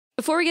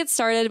Before we get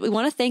started, we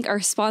want to thank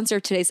our sponsor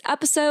of today's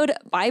episode,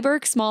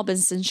 Byberg Small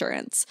Business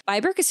Insurance.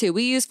 Byberg is who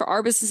we use for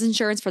our business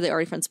insurance for the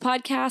Already Friends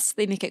podcast.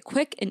 They make it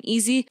quick and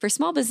easy for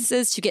small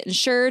businesses to get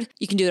insured.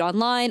 You can do it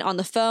online, on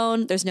the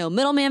phone. There's no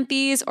middleman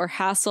fees or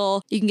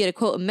hassle. You can get a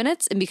quote in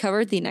minutes and be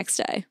covered the next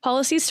day.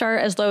 Policies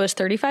start as low as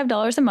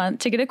 $35 a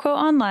month. To get a quote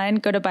online,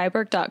 go to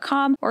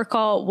byberg.com or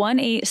call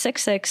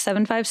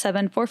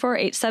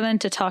 1-866-757-4487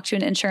 to talk to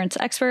an insurance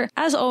expert.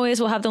 As always,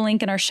 we'll have the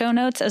link in our show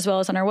notes as well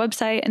as on our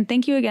website. And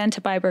thank you again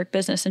to Byberg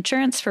Business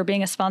Insurance for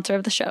being a sponsor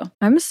of the show.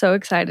 I'm so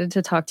excited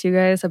to talk to you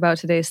guys about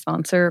today's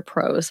sponsor,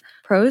 Prose.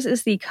 Prose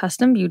is the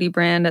custom beauty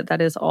brand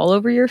that is all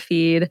over your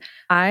feed.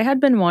 I had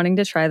been wanting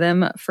to try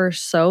them for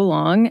so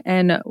long.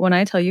 And when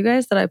I tell you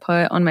guys that I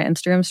put on my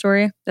Instagram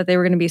story that they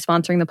were going to be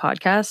sponsoring the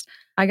podcast,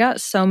 I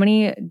got so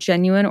many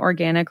genuine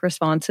organic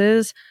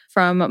responses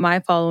from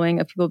my following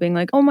of people being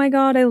like, oh my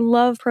God, I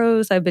love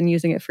Prose. I've been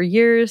using it for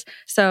years.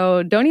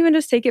 So don't even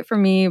just take it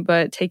from me,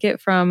 but take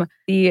it from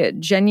the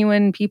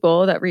genuine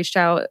people that reached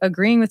out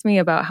agreeing with me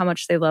about how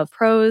much they love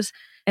Prose.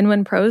 And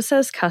when Prose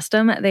says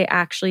custom, they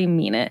actually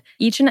mean it.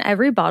 Each and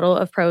every bottle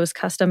of Prose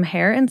custom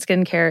hair and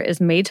skincare is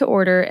made to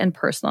order and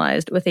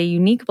personalized with a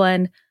unique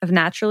blend of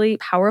naturally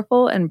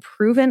powerful and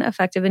proven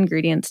effective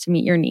ingredients to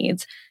meet your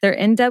needs. Their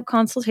in-depth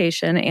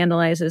consultation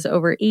analyzes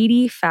over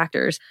 80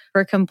 factors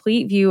for a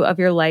complete view of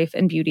your life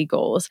and beauty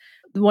goals.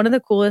 One of the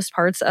coolest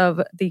parts of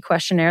the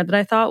questionnaire that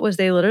I thought was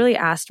they literally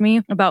asked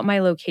me about my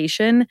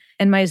location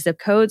and my zip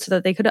code so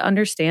that they could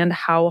understand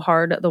how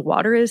hard the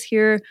water is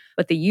here,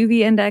 what the UV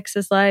index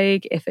is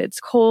like, if it's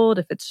cold,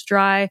 if it's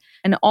dry,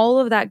 and all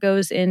of that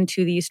goes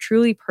into these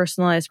truly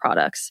personalized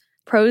products.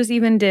 Prose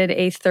even did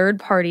a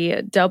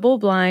third-party,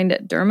 double-blind,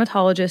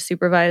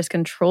 dermatologist-supervised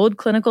controlled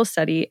clinical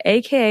study,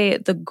 aka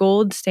the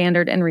gold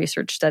standard in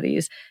research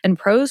studies, and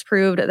Prose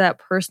proved that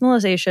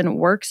personalization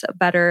works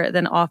better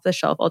than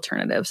off-the-shelf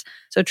alternatives.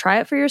 So try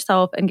it for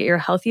yourself and get your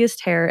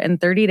healthiest hair in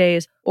 30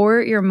 days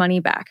or your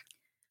money back.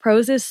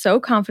 Prose is so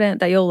confident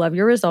that you'll love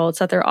your results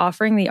that they're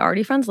offering the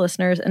Already Friends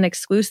listeners an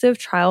exclusive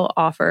trial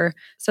offer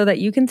so that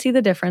you can see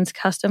the difference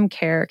custom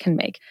care can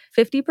make.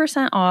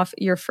 50% off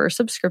your first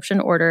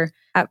subscription order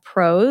at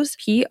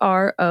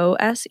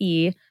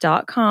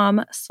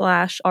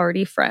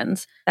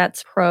prose.com/alreadyfriends.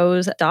 That's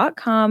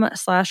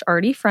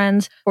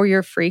prose.com/alreadyfriends for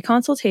your free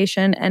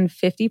consultation and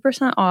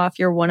 50% off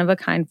your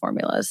one-of-a-kind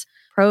formulas.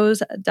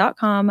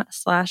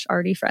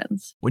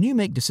 prose.com/alreadyfriends. When you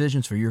make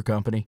decisions for your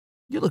company,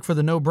 you look for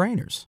the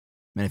no-brainers.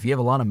 And if you have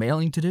a lot of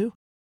mailing to do,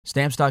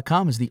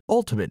 Stamps.com is the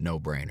ultimate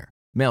no-brainer.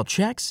 Mail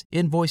checks,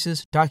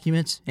 invoices,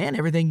 documents, and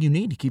everything you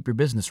need to keep your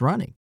business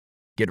running.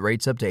 Get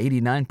rates up to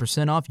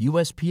 89% off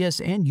USPS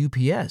and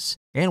UPS.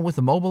 And with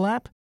the mobile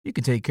app, you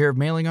can take care of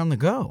mailing on the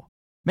go.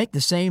 Make the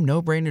same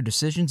no-brainer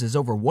decisions as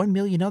over 1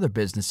 million other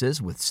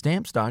businesses with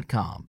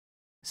Stamps.com.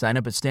 Sign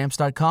up at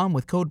Stamps.com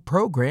with code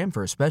PROGRAM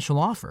for a special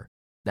offer.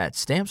 That's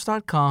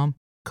Stamps.com,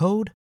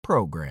 code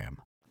PROGRAM.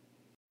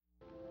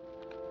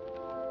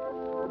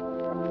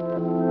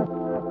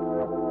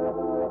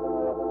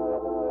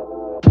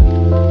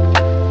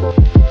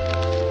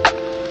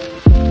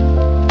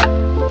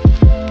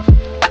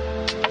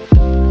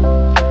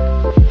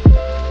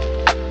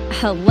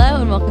 Hello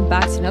and welcome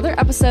back to another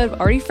episode of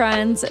Already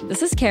Friends.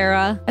 This is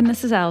Kara. And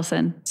this is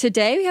Allison.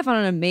 Today we have on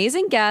an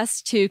amazing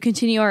guest to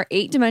continue our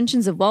 8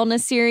 Dimensions of Wellness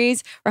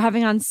series. We're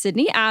having on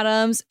Sydney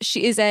Adams.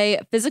 She is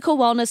a physical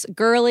wellness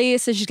girly,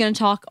 so she's going to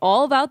talk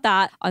all about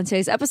that on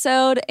today's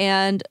episode.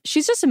 And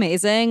she's just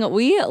amazing.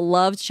 We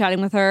loved chatting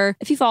with her.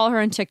 If you follow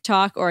her on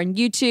TikTok or on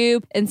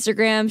YouTube,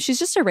 Instagram, she's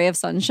just a ray of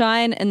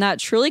sunshine. And that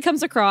truly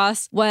comes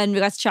across when we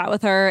got to chat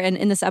with her and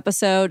in this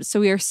episode. So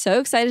we are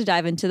so excited to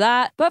dive into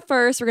that. But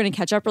first, we're going to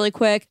catch up really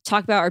quick,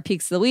 talk about our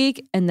peaks of the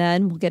week, and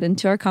then we'll get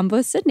into our combo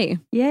with Sydney.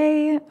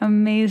 Yay,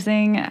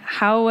 amazing.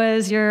 How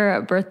was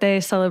your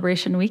birthday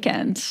celebration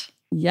weekend?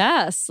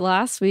 Yes,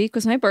 last week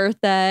was my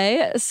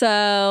birthday.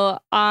 So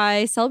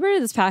I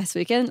celebrated this past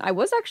weekend. I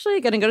was actually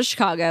going to go to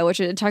Chicago,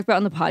 which I did talk about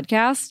on the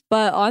podcast.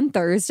 But on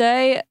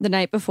Thursday, the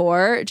night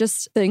before,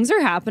 just things are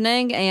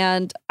happening.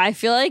 And I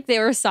feel like they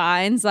were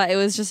signs that it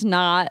was just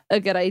not a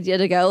good idea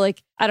to go.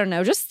 Like, I don't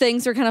know, just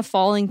things were kind of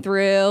falling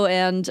through.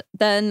 And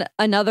then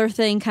another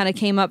thing kind of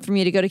came up for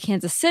me to go to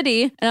Kansas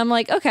City. And I'm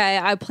like, okay,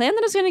 I planned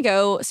that I was going to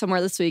go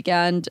somewhere this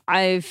weekend.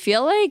 I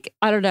feel like,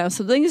 I don't know,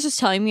 something is just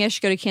telling me I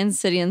should go to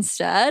Kansas City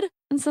instead.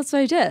 And so that's what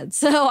I did.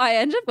 So I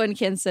ended up going to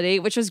Kansas City,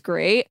 which was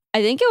great.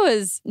 I think it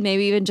was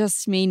maybe even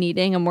just me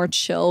needing a more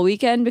chill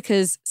weekend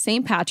because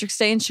St. Patrick's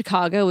Day in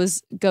Chicago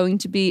was going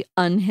to be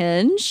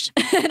unhinged.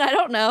 And I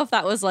don't know if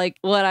that was like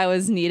what I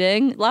was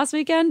needing last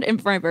weekend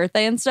and for my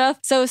birthday and stuff.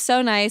 So it was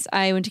so nice.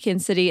 I went to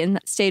Kansas City and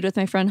stayed with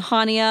my friend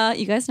Hania.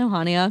 You guys know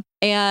Hania.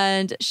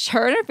 And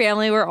her and her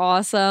family were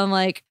awesome.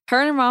 Like her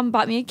and her mom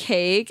bought me a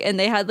cake and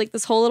they had like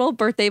this whole little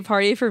birthday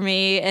party for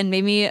me and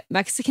made me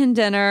Mexican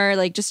dinner,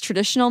 like just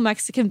traditional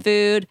Mexican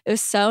food. It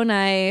was so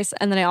nice.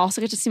 And then I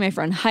also got to see my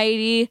friend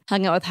Heidi,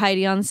 hung out with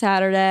Heidi on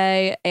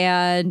Saturday.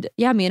 And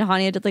yeah, me and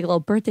Hania did like a little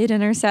birthday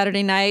dinner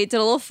Saturday night, did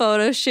a little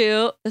photo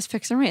shoot. This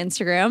picture on my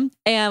Instagram.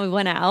 And we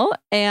went out.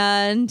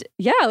 And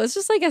yeah, it was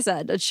just like I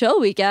said, a chill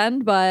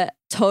weekend, but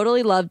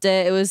totally loved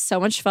it. It was so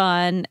much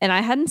fun. And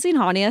I hadn't seen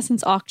Hania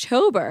since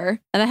October.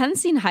 And I hadn't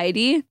seen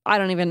Heidi, I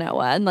don't even know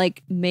when,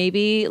 like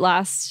maybe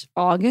last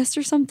August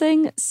or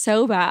something.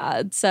 So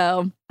bad.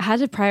 So I had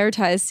to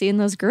prioritize seeing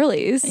those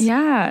girlies.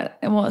 Yeah.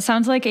 Well, it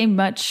sounds like a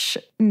much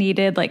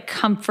needed, like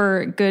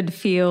comfort, good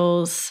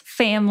feels,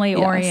 family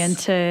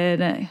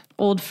oriented,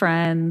 old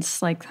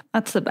friends. Like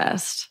that's the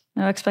best.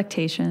 No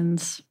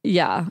expectations.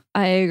 Yeah,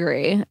 I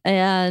agree.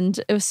 And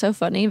it was so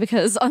funny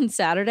because on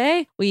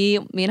Saturday, me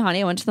and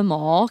Hania went to the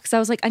mall because I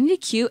was like, I need a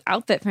cute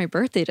outfit for my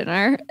birthday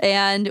dinner.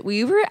 And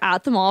we were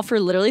at the mall for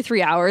literally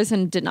 3 hours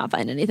and did not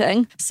find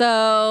anything.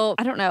 So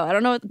I don't know. I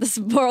don't know what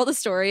the moral of the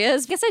story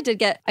is. I guess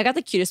I got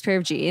the cutest pair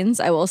of jeans,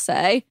 I will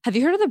say. Have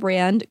you heard of the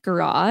brand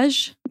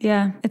Garage?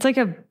 Yeah, it's like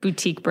a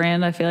boutique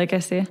brand, I feel like I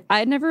see. I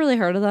had never really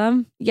heard of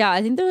them. Yeah,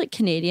 I think they're like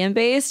Canadian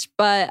based,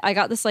 but I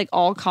got this like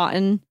all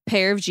cotton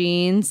pair of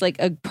jeans, like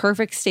a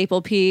perfect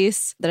staple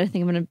piece that I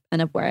think I'm going to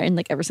end up wearing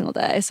like every single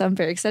day. So I'm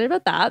very excited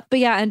about that. But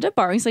yeah, I ended up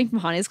borrowing something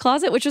from Hania's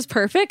closet, which was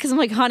perfect because I'm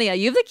like, Hania,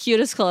 you have the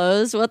cutest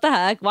clothes. What the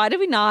heck? Why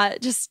did we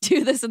not just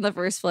do this in the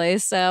first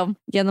place? So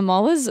yeah, the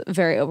mall was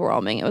very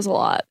overwhelming. It was a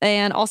lot.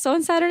 And also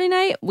on Saturday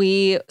night,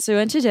 we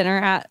went to dinner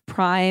at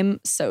Prime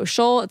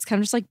Social. It's kind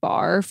of just like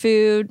bar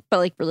food, but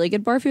like really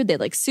good bar food. They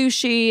had like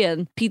sushi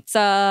and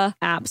pizza,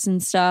 apps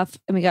and stuff.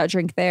 And we got a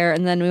drink there.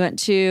 And then we went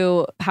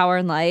to Power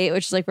and Light,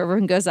 which is like where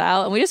everyone goes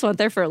out. And we just went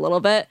there for a little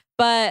bit.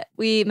 But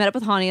we met up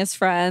with Hania's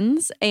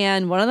friends,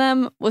 and one of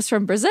them was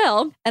from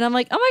Brazil. And I'm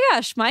like, oh my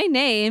gosh, my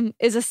name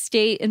is a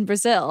state in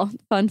Brazil.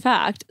 Fun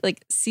fact,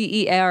 like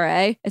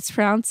Ceara. It's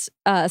pronounced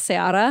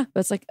Ceará,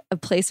 but it's like a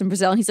place in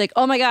Brazil. And he's like,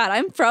 oh my God,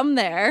 I'm from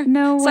there.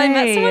 No way. So I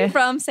met someone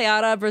from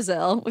Ceará,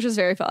 Brazil, which was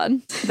very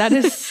fun. That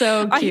is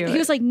so cute. He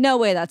was like, no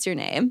way, that's your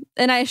name.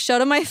 And I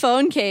showed him my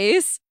phone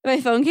case. My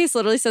phone case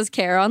literally says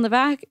Kara on the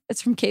back.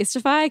 It's from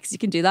Casetify because you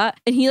can do that.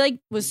 And he like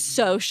was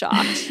so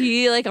shocked.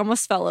 He like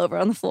almost fell over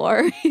on the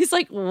floor. He's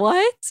like,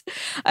 what?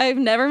 I've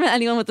never met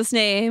anyone with this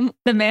name.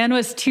 The man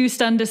was too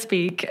stunned to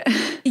speak.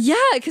 Yeah,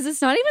 because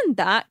it's not even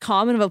that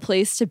common of a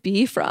place to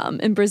be from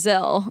in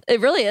Brazil.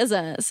 It really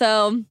isn't.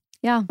 So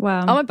yeah. Wow.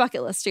 On my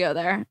bucket list to go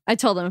there. I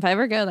told him if I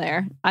ever go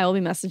there, I will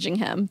be messaging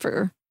him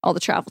for all the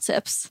travel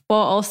tips. Well,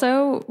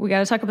 also, we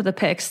got to talk about the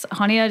pics.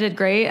 Hania did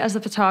great as a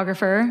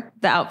photographer.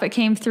 The outfit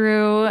came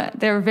through.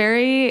 They were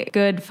very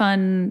good,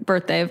 fun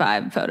birthday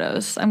vibe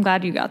photos. I'm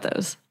glad you got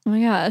those. Oh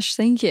my gosh,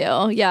 thank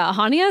you. Yeah,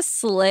 Hania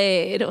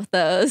slayed with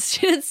those.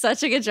 She did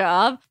such a good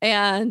job.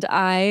 And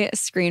I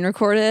screen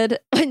recorded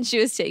when she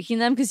was taking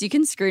them because you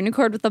can screen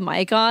record with the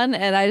mic on.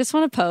 And I just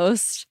want to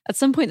post at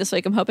some point this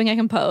week. I'm hoping I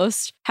can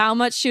post how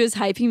much she was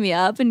hyping me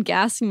up and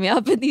gassing me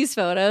up in these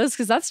photos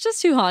because that's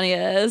just who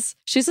Hania is.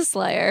 She's a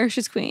slayer.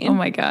 She's queen. Oh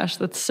my gosh,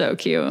 that's so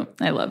cute.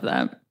 I love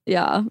that.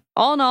 Yeah.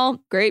 All in all,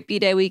 great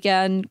B-Day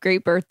weekend,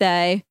 great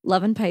birthday,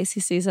 loving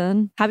Pisces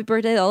season. Happy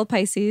birthday to all the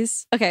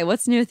Pisces. Okay,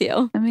 what's new with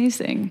you?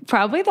 Amazing.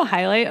 Probably the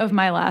highlight of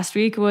my last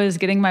week was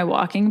getting my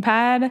walking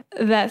pad.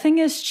 That thing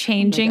is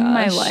changing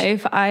my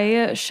life.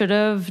 I should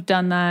have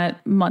done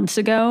that months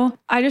ago.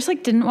 I just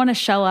like didn't want to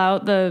shell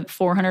out the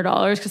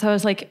 $400 because I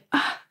was like,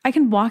 I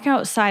can walk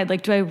outside.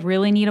 Like, do I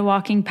really need a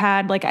walking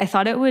pad? Like, I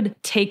thought it would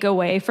take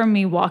away from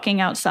me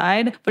walking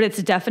outside, but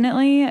it's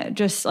definitely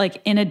just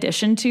like in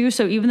addition to.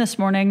 So even this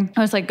morning, I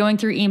was like going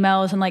through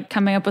emails and like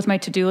coming up with my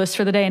to-do list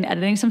for the day and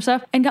editing some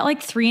stuff and got like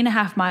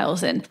 3.5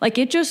 miles in. Like,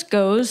 it just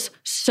goes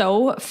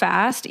so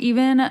fast.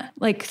 Even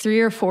like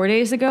 3 or 4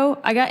 days ago,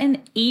 I got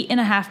in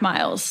 8.5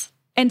 miles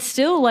and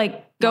still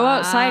like go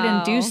outside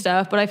and do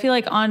stuff. But I feel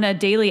like on a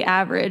daily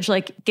average,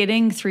 like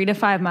getting 3 to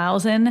 5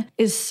 miles in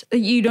is,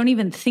 you don't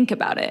even think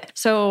about it.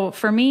 So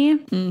for me,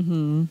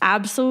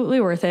 absolutely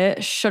worth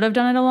it. Should have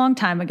done it a long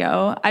time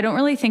ago. I don't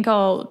really think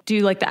I'll do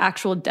like the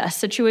actual desk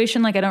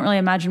situation. Like I don't really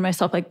imagine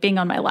myself like being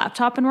on my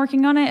laptop and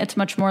working on it. It's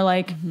much more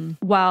like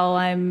while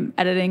I'm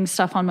editing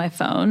stuff on my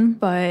phone.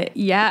 But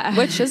yeah.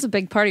 Which is a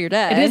big part of your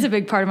day. It is a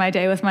big part of my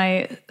day with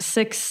my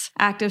 6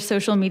 active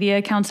social media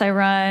accounts I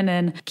run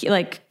and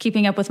like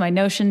keeping up with my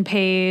Notion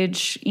page,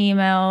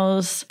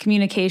 emails,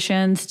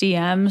 communications,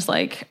 DMs.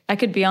 Like I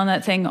could be on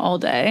that thing all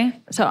day.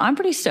 So I'm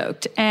pretty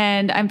stoked.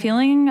 And I'm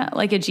feeling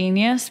like a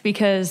genius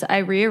because I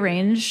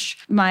rearranged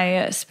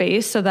my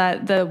space so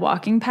that the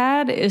walking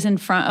pad is in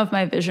front of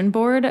my vision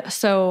board.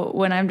 So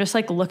when I'm just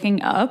like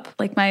looking up,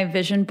 like my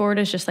vision board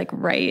is just like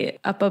right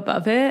up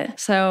above it.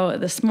 So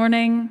this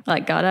morning,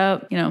 like got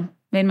up,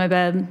 made my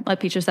bed, let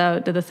Peaches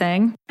out, did the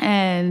thing,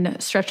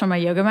 and stretched on my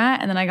yoga mat.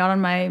 And then I got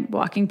on my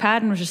walking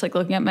pad and was just like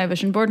looking at my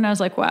vision board. And I was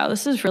like, wow,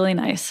 this is really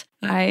nice.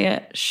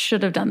 I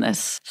should have done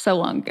this so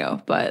long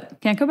ago, but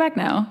can't go back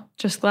now.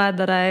 Just glad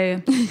that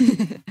I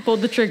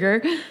pulled the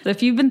trigger.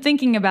 If you've been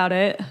thinking about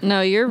it. No,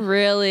 you're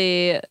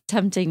really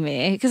tempting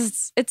me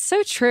because it's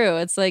so true.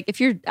 It's like if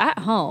you're at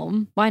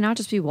home, why not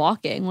just be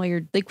walking while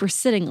you're like we're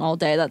sitting all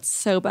day? That's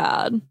so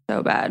bad.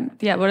 So bad.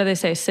 Yeah. What do they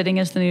say? Sitting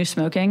is the new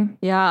smoking.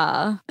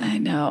 Yeah. I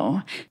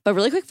know. But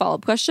really quick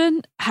follow-up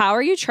question. How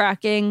are you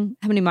tracking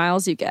how many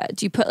miles you get?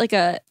 Do you put like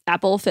a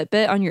Apple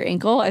Fitbit on your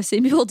ankle? I've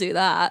seen people do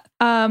that.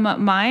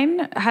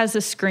 Mine has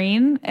a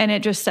screen and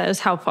it just says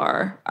how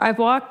far I've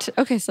walked.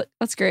 Okay, so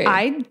that's great.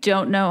 I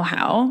don't know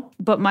how,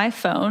 but my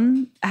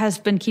phone has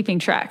been keeping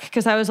track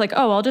because I was like,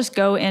 oh, I'll just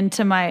go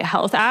into my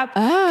health app.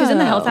 Because in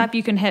the health app,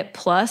 you can hit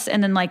plus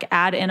and then like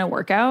add in a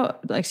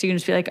workout. Like, so you can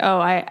just be like, oh,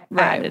 I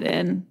added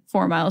in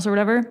 4 miles or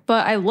whatever.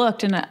 But I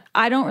looked and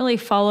I don't really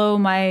follow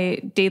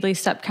my daily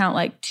step count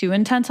like too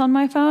intense on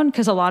my phone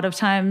because a lot of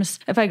times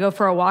if I go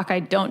for a walk, I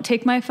don't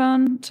take my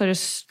phone. So I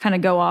just kind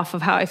of go off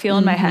of how I feel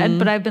in my head.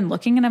 But I've been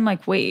looking and I'm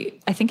like,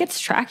 wait, I think it's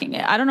tracking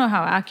it. I don't know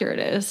how accurate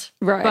it is.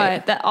 Right.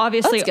 But that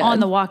obviously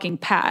on the walking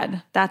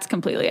pad, that's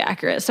completely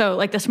accurate. So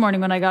like this morning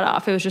when I got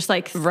off, it was just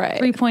like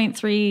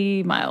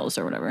 3.3 miles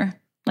or whatever.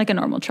 Like a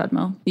normal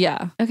treadmill.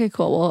 Yeah. Okay,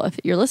 cool. Well, if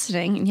you're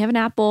listening and you have an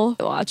Apple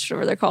Watch,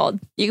 whatever they're called,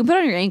 you can put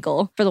on your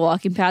ankle for the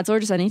walking pads or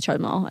just any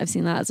treadmill. I've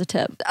seen that as a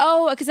tip.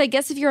 Oh, because I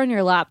guess if you're on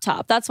your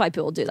laptop, that's why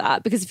people do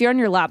that. Because if you're on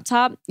your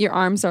laptop, your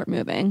arms aren't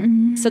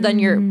moving. So then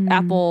your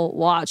Apple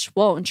Watch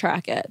won't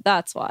track it.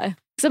 That's why.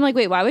 Because I'm like,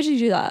 wait, why would you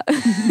do that?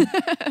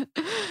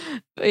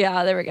 But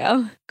yeah, there we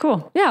go.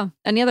 Cool. Yeah.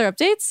 Any other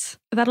updates?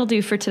 That'll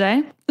do for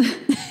today.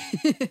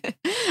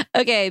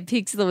 Okay,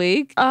 peaks of the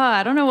week.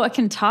 I don't know what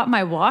can top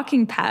my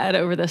walking pad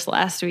over this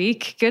last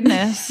week.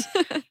 Goodness.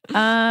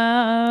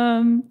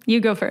 You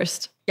go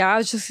first. Yeah, I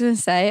was just going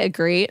to say a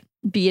great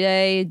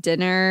B-Day,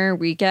 dinner,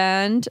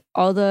 weekend,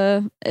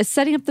 it's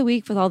setting up the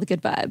week with all the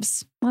good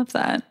vibes. Love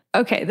that.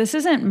 Okay, this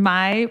isn't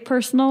my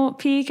personal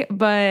peak,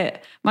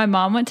 but my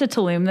mom went to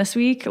Tulum this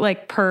week,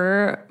 like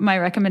per my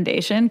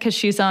recommendation, because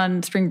she's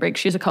on spring break.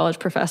 She's a college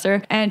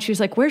professor. And she was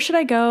like, where should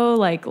I go?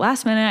 Like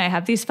last minute, I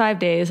have these 5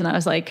 days. And I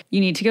was like,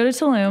 you need to go to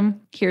Tulum.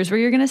 Here's where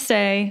you're going to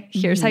stay.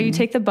 Here's how you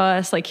take the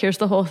bus. Like, here's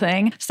the whole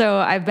thing. So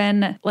I've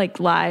been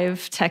like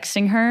live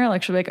texting her.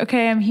 Like she'll be like,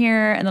 okay, I'm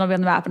here. And then I'll be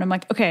on the map. And I'm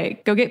like,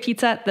 okay, go get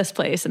pizza at this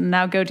place. And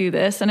now go do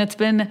this. And it's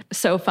been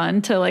so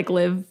fun to like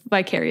live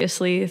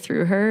vicariously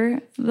through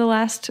her the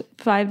last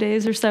 5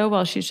 days or so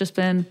while she's just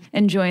been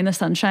enjoying the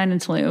sunshine in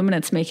Tulum, and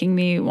it's making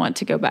me want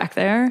to go back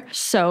there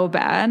so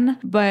bad.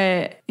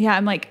 But yeah,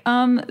 I'm like,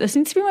 this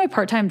needs to be my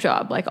part-time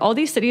job. Like all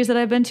these cities that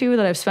I've been to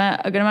that I've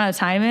spent a good amount of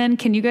time in,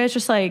 can you guys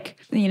just like,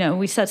 you know,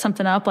 we set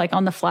something up like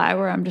on the fly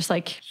where I'm just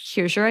like,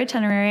 here's your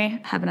itinerary,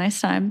 have a nice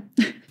time.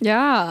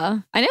 Yeah.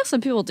 I know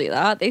some people do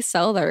that. They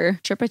sell their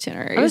trip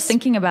itineraries. I was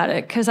thinking about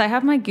it because I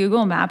have my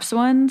Google Maps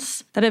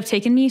ones that have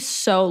taken me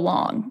so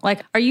long.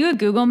 Like, are you a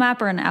Google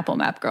Map or an Apple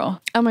Map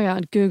girl? Oh my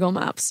God, Google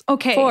Maps.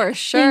 Okay. For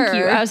sure. Thank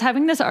you. I was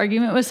having this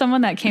argument with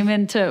someone that came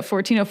into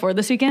 1404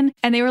 this weekend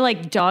and they were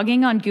like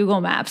dogging on Google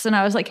Maps. And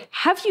I was like,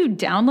 have you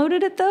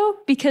downloaded it though?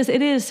 Because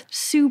it is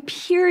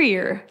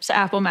superior to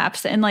Apple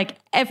Maps in like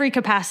every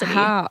capacity.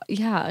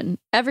 Yeah, in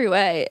every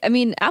way. I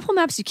mean, Apple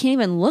Maps, you can't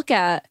even look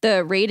at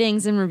the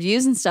ratings and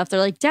reviews and stuff. They're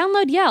like,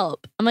 download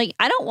Yelp. I'm like,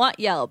 I don't want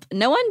Yelp.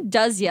 No one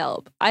does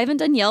Yelp. I haven't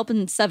done Yelp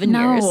in 7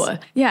 years.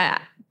 Yeah.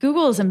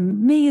 Google is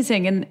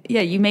amazing. And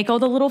yeah, you make all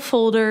the little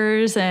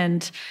folders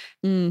and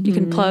you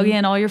can plug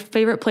in all your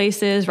favorite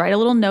places, write a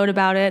little note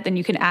about it. Then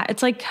you can add,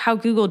 it's like how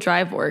Google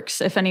Drive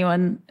works. If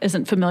anyone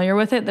isn't familiar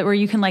with it, that where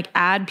you can like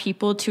add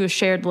people to a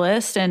shared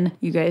list and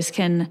you guys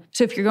can,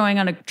 so if you're going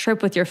on a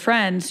trip with your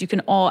friends, you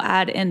can all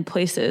add in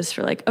places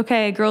for like,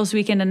 okay, girls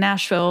weekend in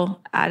Nashville,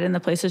 add in the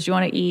places you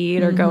want to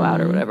eat or go out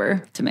or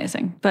whatever. It's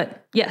amazing.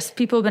 But yes,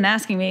 people have been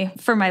asking me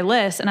for my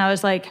list and I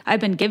was like,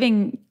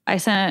 I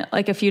sent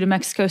like a few to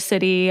Mexico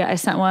City. I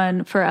sent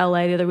one for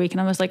LA the other week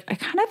and I was like, I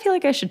kind of feel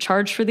like I should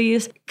charge for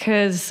these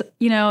because,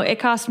 you know, it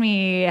cost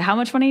me how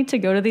much money to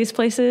go to these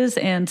places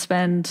and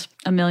spend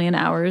 1 million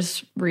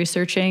hours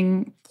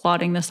researching,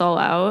 plotting this all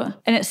out.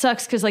 And it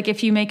sucks because like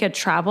if you make a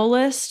travel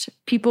list,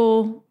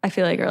 people I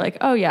feel like are like,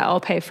 oh yeah, I'll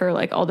pay for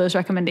like all those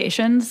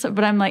recommendations.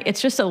 But I'm like, it's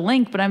just a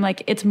link, but I'm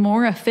like, it's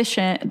more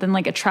efficient than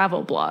like a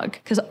travel blog.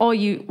 Because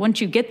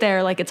once you get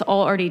there, like it's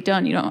all already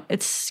done. You know,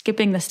 it's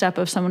skipping the step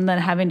of someone then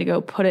having to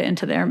go put it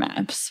into their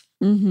maps.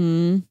 I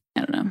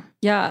don't know.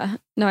 Yeah.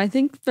 No, I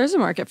think there's a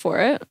market for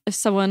it. If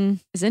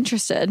someone is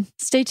interested,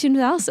 stay tuned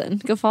with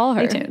Allison. Go follow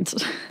her. Stay tuned.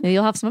 Maybe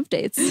you'll have some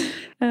updates.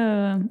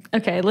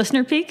 Okay,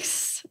 listener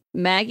peaks.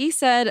 Maggie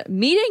said,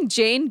 meeting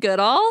Jane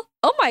Goodall.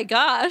 Oh my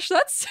gosh,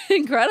 that's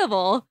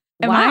incredible.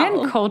 Am I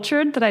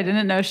uncultured that I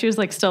didn't know she was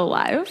like still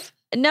alive?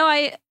 No,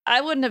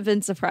 I wouldn't have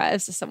been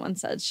surprised if someone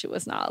said she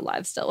was not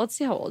alive still. Let's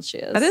see how old she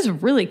is. That is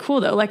really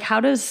cool though. Like how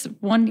does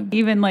one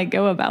even like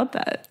go about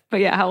that?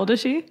 But yeah, how old is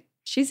she?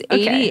 She's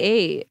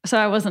 88. So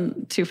I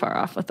wasn't too far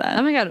off with that.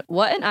 Oh my God,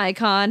 what an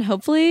icon.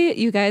 Hopefully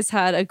you guys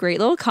had a great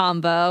little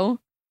combo.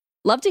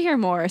 Love to hear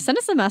more. Send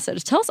us a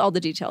message. Tell us all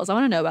the details. I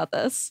want to know about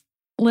this.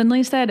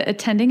 Lindley said,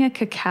 attending a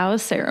cacao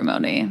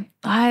ceremony.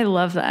 I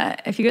love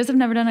that. If you guys have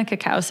never done a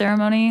cacao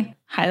ceremony,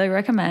 highly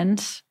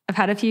recommend. I've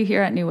had a few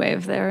here at New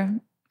Wave.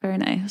 They're very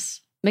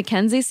nice.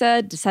 Mackenzie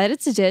said, decided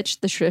to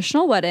ditch the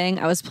traditional wedding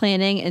I was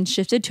planning and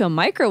shifted to a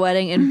micro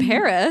wedding in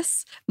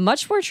Paris.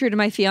 Much more true to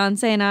my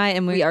fiance and I,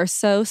 and we are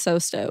so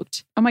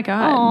stoked. Oh my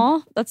God.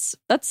 Aw, that's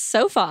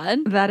so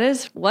fun. That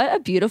is what a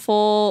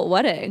beautiful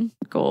wedding.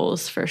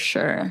 Goals for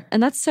sure.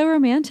 And that's so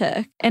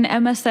romantic. And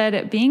Emma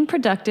said, being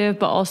productive,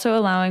 but also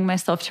allowing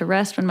myself to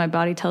rest when my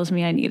body tells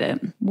me I need it.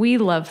 We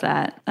love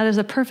that. That is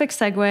a perfect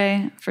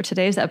segue for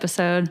today's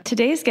episode.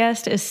 Today's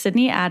guest is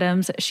Sydney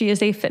Adams. She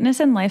is a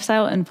fitness and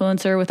lifestyle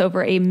influencer with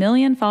over 1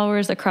 million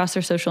followers across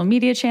her social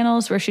media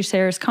channels, where she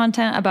shares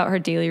content about her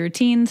daily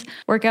routines,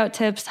 workout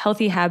tips,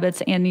 healthy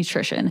habits, and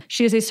nutrition.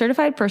 She is a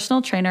certified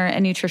personal trainer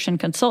and nutrition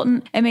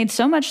consultant. It made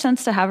so much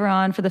sense to have her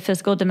on for the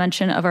physical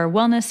dimension of our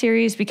wellness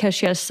series because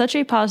she has such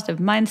a positive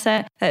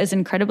mindset that is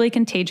incredibly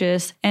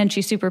contagious, and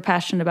she's super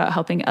passionate about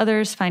helping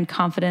others find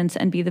confidence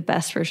and be the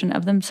best version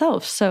of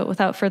themselves. So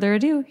without further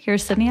ado,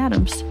 here's Sydney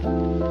Adams.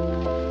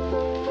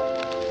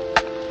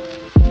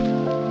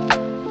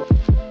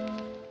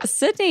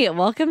 Sydney,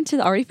 welcome to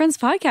the Already Friends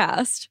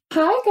podcast.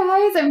 Hi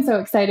guys, I'm so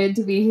excited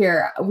to be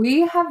here.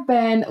 We have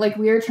been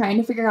we were trying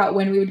to figure out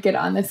when we would get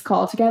on this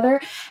call together,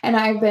 and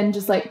I've been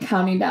just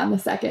counting down the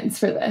seconds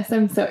for this.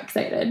 I'm so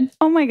excited.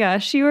 Oh my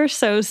gosh, you are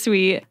so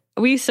sweet.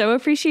 We so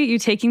appreciate you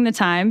taking the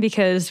time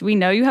because we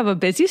know you have a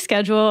busy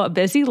schedule, a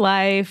busy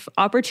life,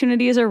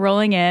 opportunities are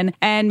rolling in,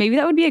 and maybe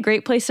that would be a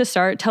great place to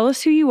start. Tell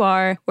us who you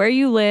are, where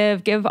you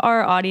live, give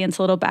our audience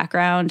a little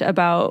background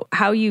about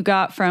how you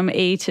got from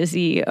A to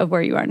Z of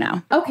where you are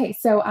now. Okay,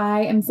 so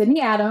I am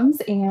Sydney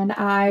Adams, and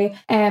I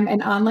am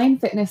an online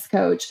fitness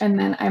coach, and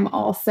then I'm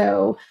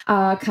also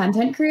a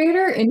content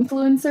creator,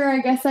 influencer, I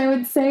guess I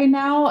would say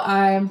now.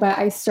 But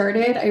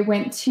I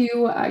went to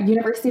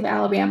University of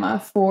Alabama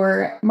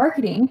for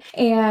marketing.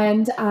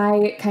 And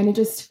I kind of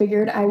just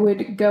figured I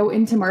would go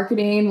into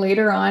marketing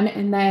later on.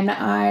 And then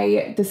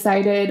I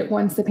decided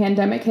once the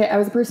pandemic hit, I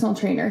was a personal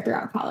trainer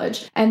throughout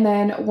college. And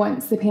then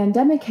once the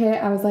pandemic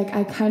hit, I was like,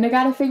 I kind of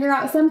got to figure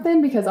out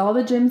something because all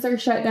the gyms are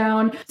shut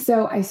down.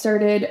 So I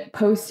started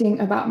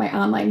posting about my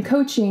online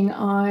coaching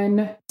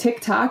on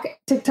TikTok.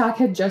 TikTok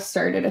had just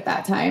started at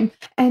that time.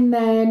 And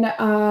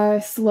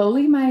then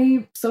slowly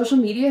my social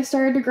media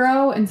started to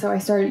grow. And so I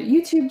started a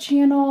YouTube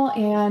channel.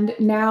 And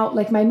now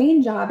my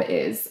main job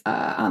is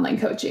online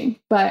coaching,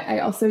 but I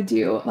also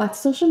do lots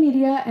of social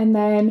media. And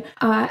then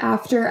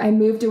after I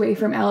moved away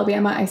from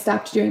Alabama, I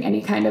stopped doing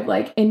any kind of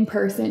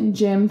in-person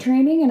gym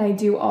training, and I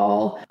do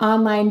all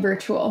online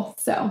virtual.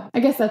 So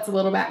I guess that's a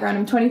little background.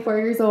 I'm 24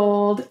 years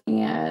old,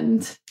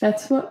 and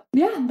that's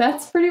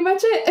pretty much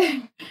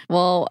it.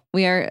 Well,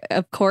 we are,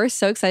 of course,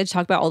 so excited to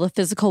talk about all the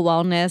physical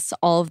wellness,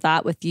 all of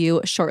that with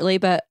you shortly.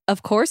 But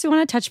of course, we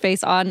want to touch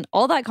base on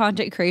all that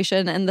content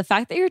creation and the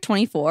fact that you're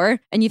 24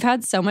 and you've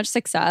had so much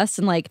success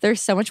and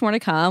there's so much more to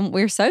come.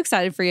 We're so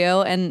excited for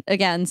you. And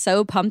again,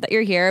 so pumped that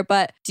you're here.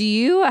 But do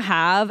you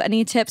have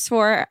any tips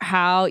for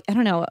how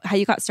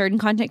you got started in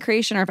content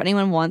creation, or if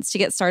anyone wants to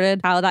get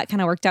started, how that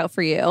kind of worked out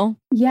for you?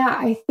 Yeah,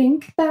 I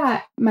think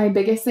that my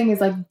biggest thing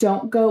is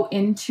don't go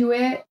into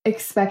it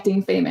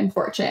expecting fame and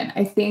fortune.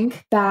 I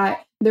think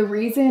that the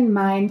reason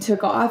mine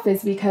took off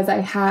is because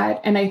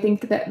and I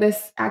think that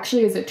this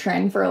actually is a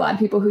trend for a lot of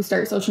people who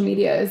start social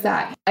media, is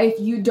that if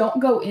you don't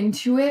go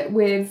into it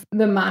with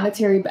the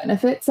monetary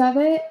benefits of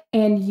it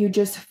and you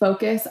just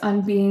focus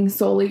on being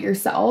solely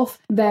yourself,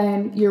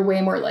 then you're way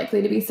more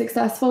likely to be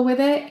successful with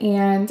it.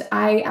 And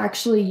I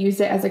actually use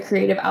it as a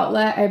creative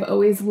outlet. I've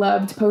always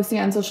loved posting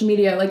on social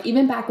media.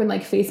 Even back when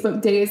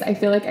Facebook days, I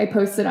feel like I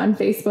posted on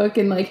Facebook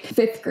in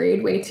 5th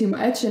grade way too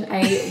much. And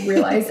I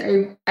realized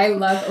I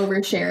love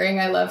oversharing.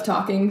 I love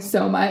talking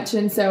so much.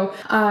 And so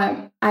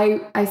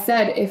I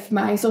said, if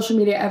my social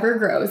media ever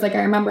grows, I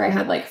remember I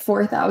had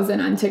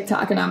 4,000 on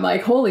TikTok, and I'm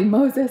like, holy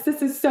Moses,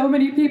 this is so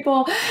many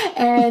people.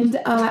 And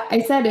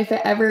I said, if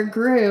it ever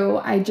grew,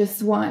 I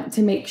just want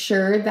to make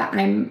sure that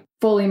I'm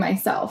fully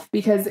myself,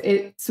 because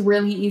it's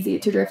really easy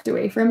to drift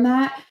away from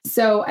that.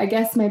 So I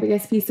guess my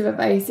biggest piece of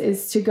advice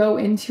is to go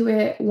into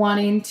it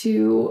wanting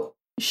to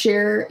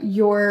share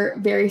your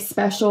very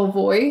special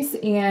voice,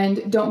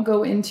 and don't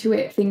go into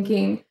it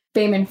thinking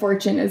fame and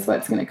fortune is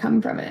what's going to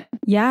come from it.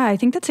 Yeah, I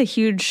think that's a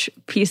huge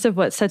piece of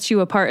what sets you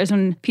apart is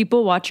when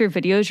people watch your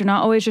videos, you're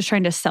not always just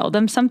trying to sell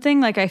them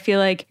something. I feel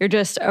like you're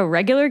just a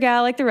regular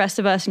gal like the rest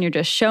of us, and you're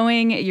just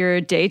showing your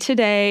day to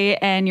day,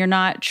 and you're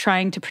not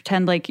trying to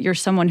pretend like you're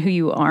someone who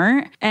you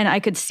aren't. And I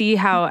could see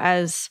how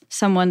as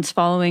someone's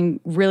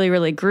following really,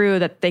 really grew,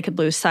 that they could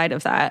lose sight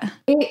of that.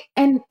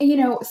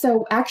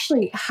 So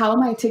actually how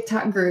my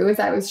TikTok grew is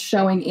I was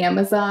showing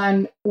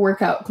Amazon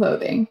workout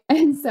clothing.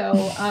 And so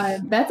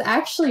that's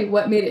actually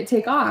what made it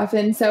take off.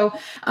 And so,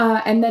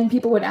 and then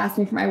people would ask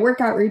me for my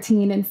workout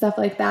routine and stuff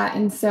like that.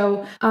 And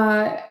so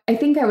I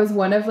think I was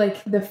one of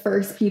the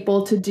first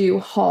people to do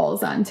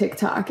hauls on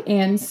TikTok.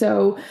 And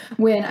so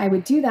when I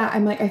would do that,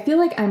 I'm I feel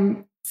like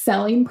I'm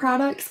selling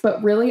products,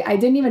 but really I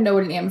didn't even know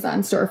what an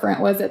Amazon storefront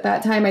was at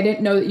that time. I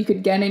didn't know that you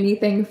could get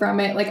anything from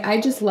it. Like, I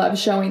just love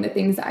showing the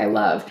things I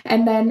love.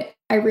 And then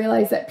I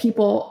realized that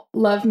people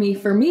love me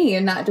for me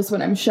and not just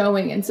what I'm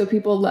showing. And so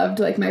people loved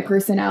like my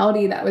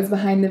personality that was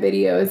behind the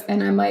videos.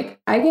 And I'm like,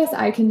 I guess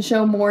I can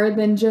show more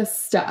than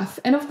just stuff.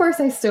 And of course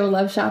I still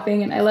love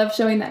shopping and I love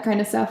showing that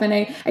kind of stuff. And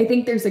I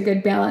think there's a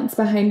good balance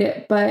behind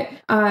it. But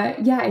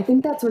yeah, I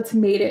think that's what's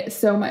made it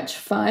so much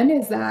fun,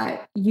 is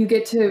that you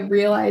get to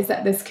realize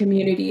that this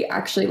community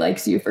actually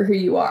likes you for who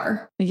you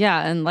are.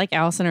 Yeah. And like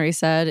Allison already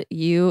said,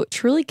 you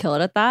truly kill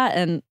it at that.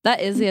 And that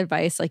is the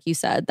advice, like you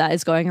said, that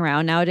is going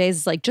around nowadays,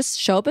 is like,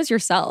 just show up as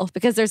yourself,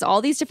 because there's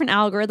all these different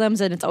algorithms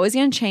and it's always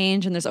going to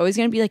change and there's always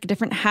going to be like a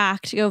different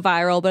hack to go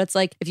viral. But it's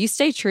like, if you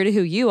stay true to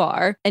who you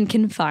are and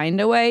can find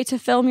a way to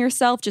film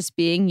yourself just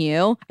being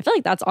you, I feel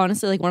like that's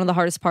honestly like one of the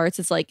hardest parts.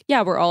 It's like,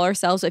 yeah, we're all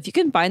ourselves. But if you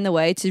can find the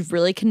way to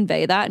really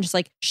convey that and just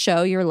like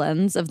show your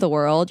lens of the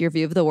world, your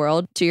view of the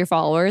world to your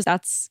followers,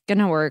 that's going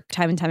to work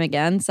time and time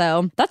again.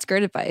 So that's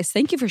great advice.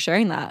 Thank you for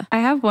sharing that. I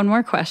have one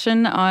more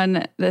question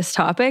on this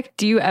topic.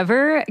 Do you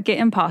ever get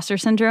imposter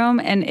syndrome?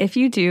 And if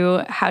you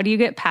do, how do you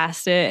get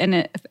past it? And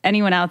if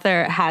anyone out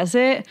there has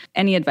it,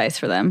 any advice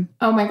for them?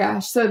 Oh my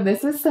gosh. So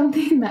this is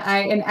something that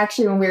and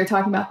actually when we were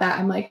talking about that,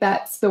 I'm like,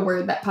 that's the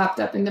word that popped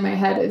up into my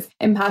head, is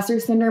imposter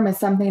syndrome is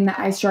something that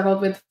I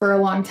struggled with for a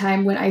long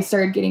time when I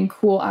started getting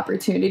cool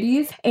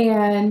opportunities.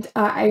 And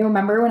I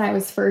remember when I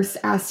was first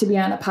asked to be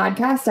on a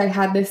podcast, I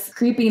had this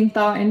creeping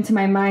thought into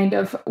my mind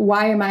of,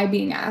 why am I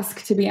being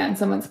asked to be on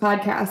someone's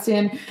podcast?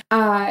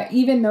 And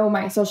even though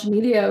my social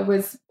media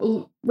was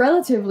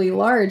relatively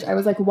large, I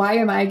was like, why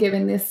am I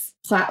given this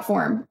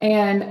platform?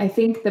 And I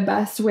think the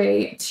best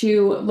way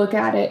to look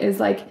at it is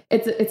like,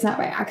 it's not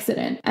by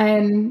accident.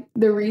 And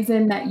the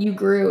reason that you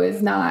grew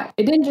is not,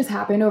 it didn't just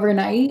happen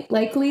overnight,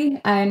 likely.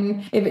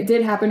 And if it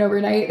did happen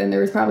overnight, then there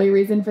was probably a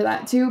reason for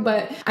that too.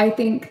 But I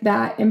think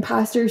that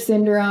imposter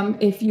syndrome,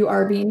 if you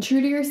are being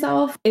true to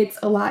yourself, it's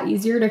a lot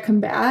easier to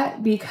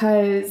combat,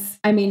 because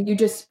I mean,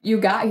 you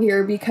got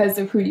here because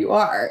of who you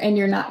are and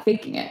you're not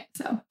faking it.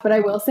 So, but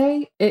I will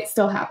say it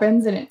still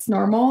happens and it's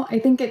normal. I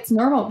think it's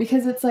normal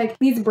because it's like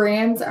these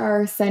brands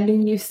are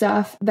sending you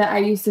stuff that I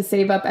used to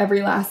save up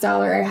every last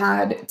dollar I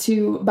had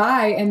to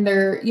buy, and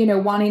they're,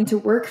 wanting to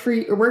work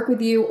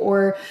with you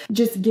or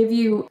just give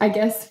you, I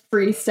guess,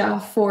 free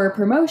stuff for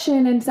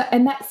promotion and stuff.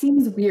 And that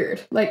seems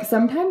weird. Like,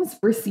 sometimes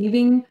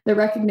receiving the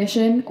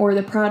recognition or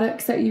the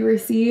products that you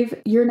receive,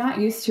 you're not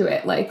used to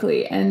it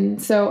likely.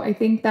 And so I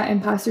think that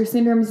imposter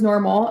syndrome is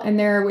normal, and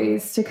there are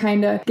ways to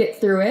kind of get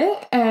through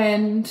it,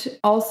 and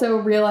also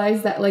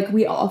realize that like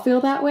we all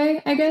feel that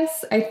way, I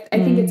guess. I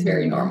think it's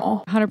very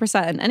normal.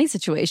 100% in any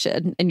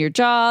situation, in your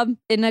job,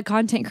 in a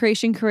content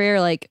creation career,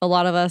 like a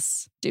lot of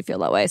us do feel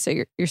that way. So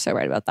you're so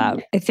right about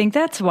that. I think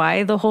that's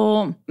why the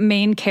whole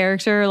main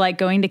character, like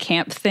going to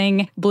camp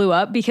thing blew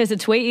up, because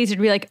it's way easier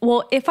to be like,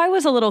 well, if I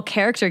was a little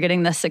character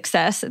getting this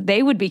success,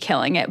 they would be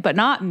killing it, but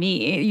not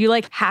me. You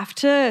like have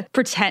to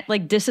pretend,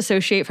 like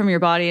disassociate from your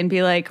body and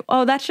be like,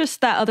 oh, that's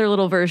just that other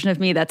little version of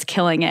me that's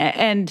killing it.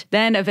 And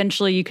then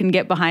eventually you can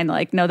get behind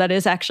like, no, that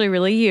is actually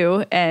really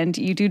you, and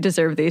you do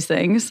deserve these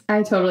things.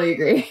 I totally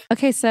agree.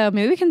 Okay, so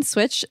maybe we can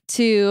switch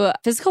to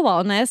physical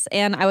wellness,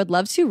 and I would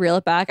love to reel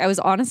it back. I was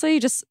honestly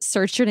just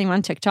searched your name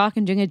on TikTok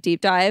and doing a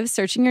deep dive,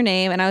 searching your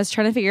name, and I was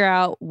trying to figure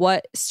out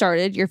what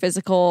started your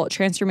physical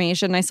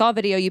transformation. I saw a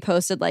video you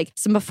posted, like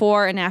some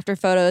before and after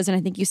photos, and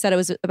I think you said it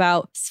was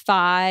about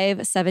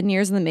 5-7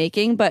 years in the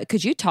making. But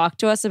could you talk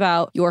to us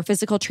about your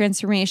physical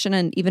transformation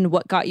and even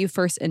what got you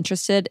first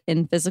interested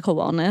in physical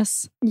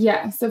wellness?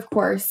 Yes, of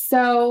course.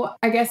 So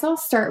I guess I'll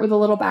start with a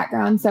little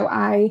background. So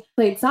I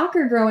played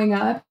soccer growing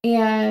up,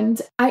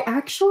 and I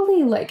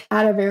actually, like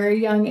at a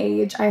very young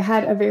age, I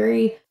had a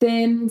very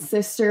thin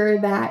sister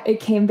that it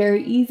came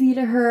very easy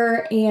to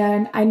her.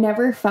 And I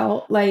never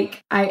felt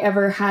like I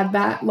ever had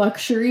that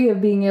luxury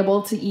of being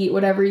able to eat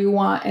whatever you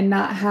want and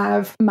not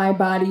have my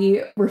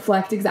body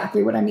reflect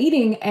exactly what I'm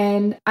eating.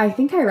 And I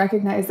think I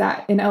recognized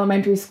that in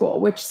elementary school,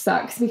 which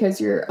sucks because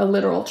you're a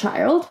literal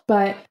child.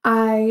 But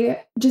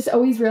I just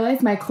always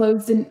realized my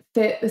clothes didn't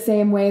fit the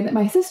same way that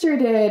my sister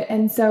did.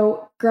 And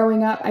so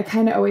growing up, I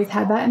kind of always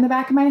had that in the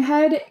back of my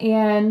head.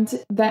 And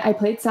then I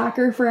played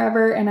soccer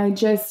forever. And I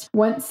just,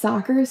 once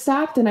soccer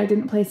stopped and I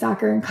didn't play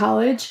soccer in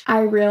college,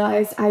 I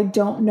realized I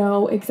don't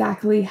know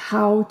exactly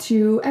how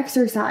to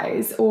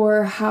exercise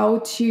or how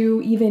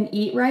to even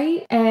eat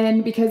right.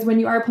 And because when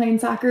you are playing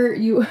soccer,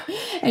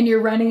 and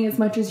you're running as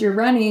much as you're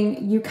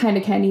running, you kind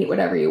of can eat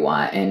whatever you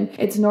want. And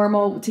it's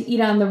normal to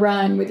eat on the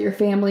run with your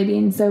family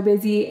being so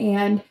busy.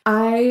 And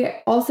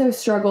I also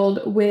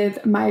struggled with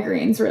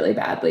migraines really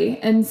badly.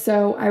 And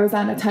so I was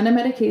on a ton of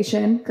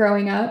medication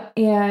growing up,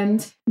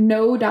 and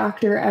no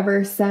doctor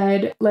ever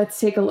said, let's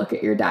take a look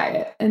at your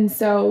diet. And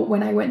so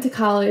when I went to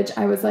college,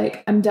 I was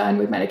like, I'm done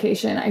with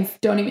medication. I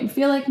don't even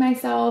feel like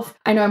myself.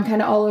 I know I'm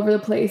kind of all over the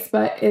place,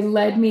 but it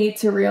led me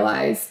to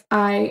realize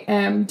I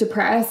am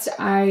depressed.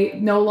 I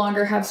no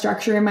longer have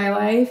structure in my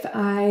life.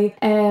 I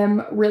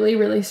am really,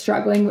 really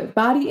struggling with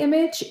body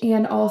image.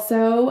 And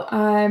also,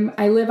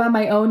 I live on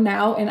my own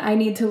now, and I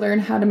need to learn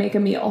how to make a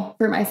meal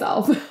for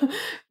myself,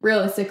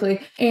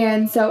 realistically.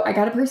 And so I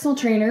got a personal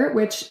trainer,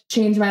 which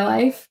changed my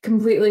life.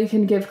 Completely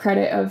can give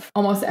credit of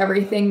almost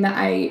everything that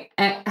I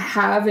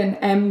have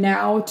and am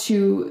now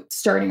to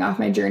starting off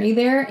my journey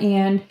there.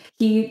 And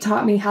he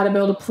taught me how to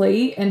build a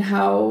plate and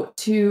how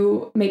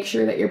to make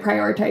sure that you're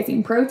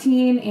prioritizing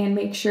protein and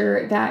make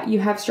sure that you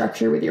have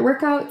structure with your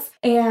workouts.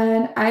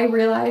 And I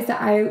realized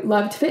that I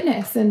loved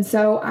fitness. And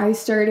so I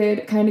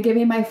started kind of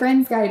giving my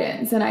friends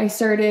guidance, and I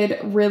started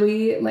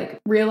really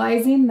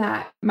realizing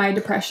that my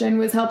depression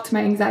was helped,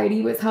 my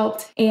anxiety was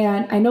helped,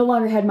 and I no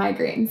longer had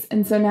migraines.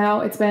 And so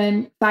now it's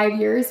been 5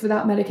 years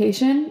without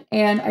medication.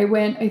 And I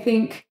went, I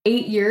think,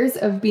 8 years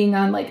of being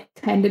on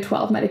 10 to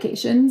 12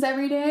 medications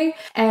every day.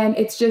 And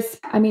it's just,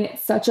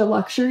 it's such a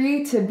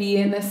luxury to be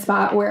in this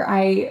spot where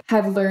I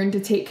have learned to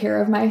take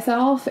care of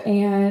myself.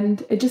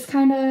 And it just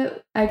kind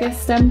of, I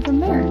guess, stemmed from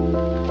there.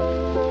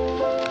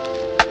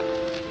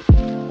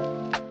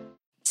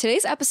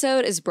 Today's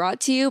episode is brought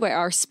to you by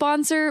our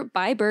sponsor,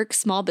 By Burke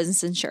Small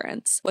Business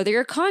Insurance. Whether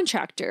you're a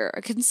contractor,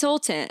 a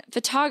consultant,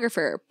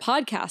 photographer,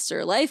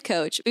 podcaster, life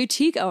coach,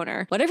 boutique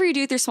owner, whatever you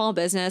do with your small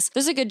business,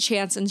 there's a good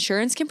chance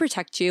insurance can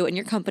protect you and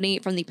your company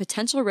from the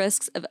potential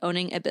risks of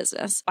owning a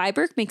business. By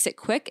Burke makes it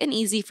quick and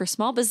easy for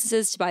small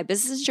businesses to buy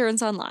business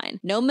insurance online.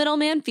 No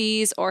middleman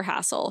fees or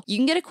hassle. You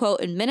can get a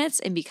quote in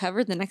minutes and be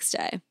covered the next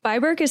day. By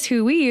Burke is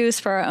who we use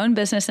for our own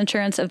business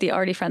insurance of the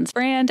Already Friends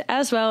brand,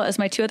 as well as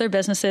my two other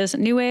businesses,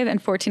 New Wave and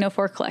 1404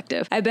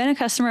 Collective. I've been a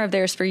customer of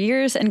theirs for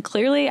years, and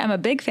clearly I'm a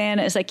big fan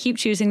as I keep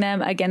choosing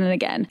them again and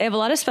again. They have a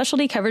lot of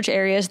specialty coverage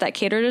areas that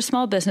cater to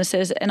small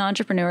businesses and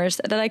entrepreneurs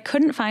that I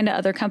couldn't find at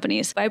other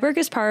companies. By Burke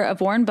is part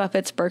of Warren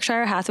Buffett's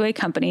Berkshire Hathaway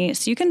company,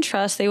 so you can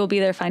trust they will be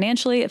there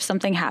financially if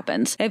something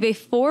happens. They have a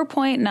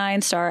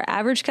 4.9 star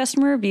average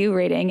customer review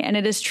rating, and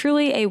it is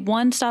truly a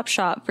one-stop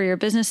shop for your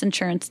business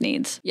insurance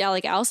needs. Yeah,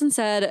 like Allison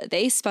said,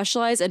 they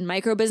specialize in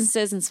micro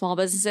businesses and small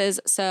businesses,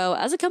 so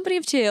as a company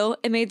of two,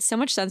 it made so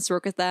much sense to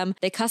work with them.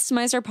 They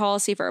customized our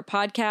policy for our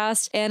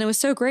podcast, and it was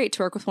so great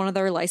to work with one of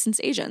their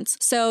licensed agents.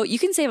 So you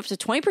can save up to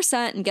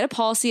 20% and get a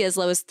policy as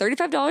low as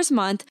 $35 a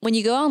month when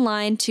you go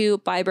online to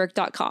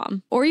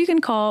buyburke.com. Or you can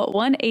call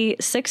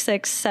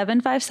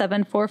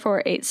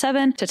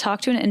 1-866-757-4487 to talk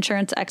to an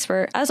insurance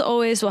expert. As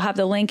always, we'll have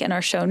the link in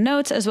our show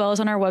notes as well as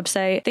on our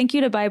website. Thank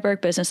you to By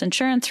Burke Business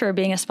Insurance for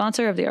being a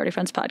sponsor of the Already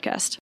Friends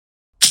podcast.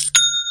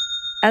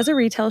 As a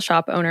retail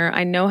shop owner,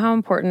 I know how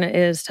important it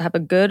is to have a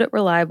good,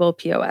 reliable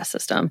POS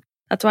system.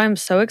 That's why I'm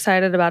so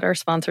excited about our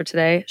sponsor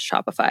today,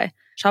 Shopify.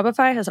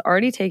 Shopify has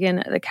already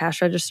taken the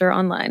cash register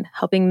online,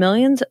 helping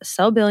millions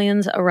sell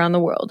billions around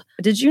the world.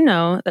 But did you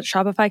know that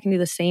Shopify can do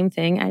the same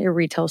thing at your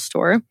retail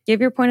store?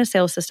 Give your point of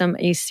sale system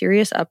a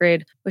serious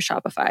upgrade with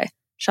Shopify.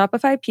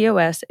 Shopify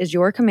POS is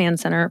your command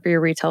center for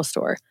your retail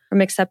store. From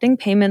accepting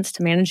payments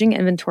to managing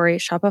inventory,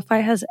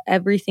 Shopify has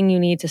everything you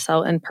need to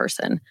sell in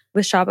person.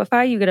 With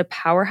Shopify, you get a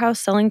powerhouse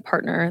selling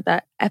partner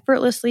that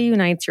effortlessly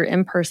unites your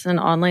in-person and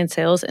online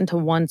sales into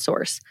one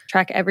source.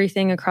 Track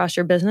everything across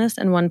your business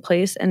in one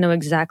place and know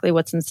exactly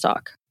what's in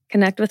stock.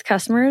 Connect with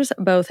customers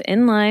both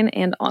inline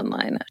and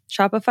online.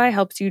 Shopify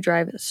helps you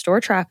drive store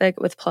traffic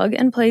with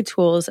plug-and-play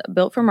tools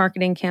built for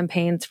marketing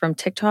campaigns from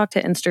TikTok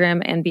to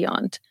Instagram and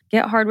beyond.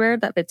 Get hardware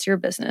that fits your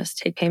business.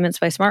 Take payments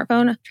by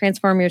smartphone,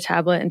 transform your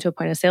tablet into a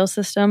point-of-sale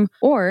system,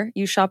 or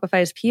use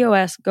Shopify's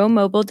POS Go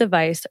mobile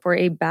device for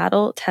a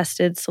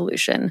battle-tested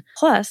solution.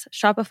 Plus,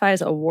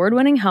 Shopify's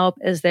award-winning help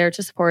is there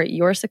to support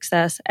your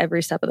success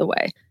every step of the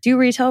way. Do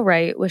retail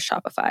right with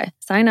Shopify.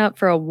 Sign up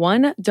for a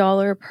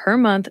 $1 per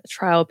month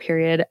trial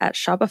period at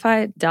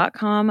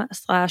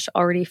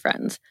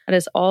shopify.com/alreadyfriends. That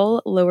is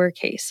all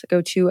lowercase.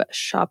 Go to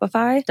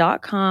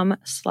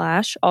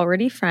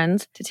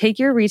shopify.com/alreadyfriends to take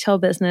your retail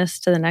business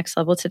to the next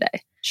level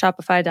today.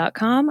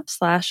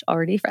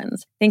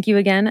 Shopify.com/alreadyfriends. Thank you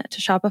again to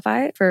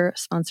Shopify for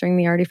sponsoring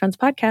the Already Friends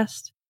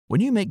podcast.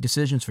 When you make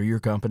decisions for your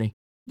company,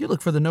 you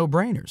look for the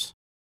no-brainers.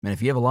 And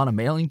if you have a lot of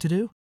mailing to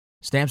do,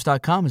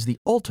 Stamps.com is the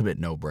ultimate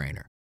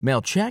no-brainer.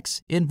 Mail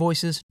checks,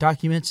 invoices,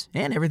 documents,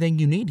 and everything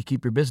you need to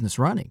keep your business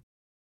running.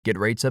 Get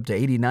rates up to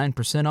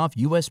 89% off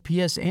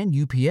USPS and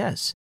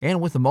UPS.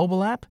 And with the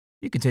mobile app,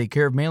 you can take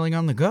care of mailing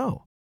on the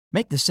go.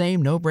 Make the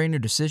same no-brainer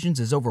decisions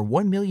as over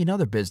 1 million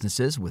other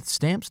businesses with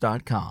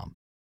Stamps.com.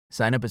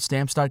 Sign up at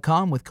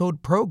Stamps.com with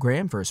code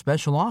PROGRAM for a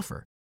special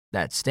offer.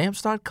 That's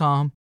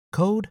Stamps.com,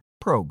 code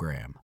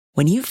PROGRAM.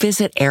 When you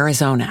visit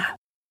Arizona,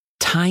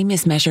 time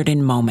is measured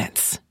in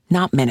moments,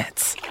 not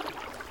minutes.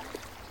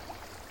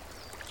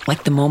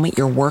 Like the moment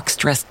your work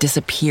stress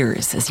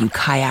disappears as you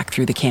kayak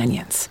through the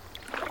canyons.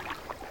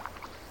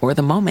 Or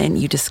the moment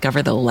you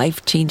discover the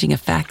life-changing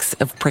effects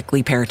of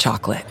prickly pear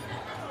chocolate.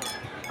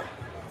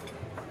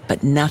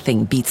 But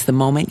nothing beats the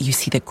moment you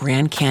see the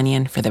Grand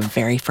Canyon for the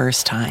very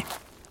first time.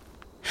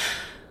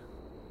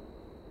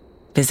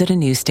 Visit a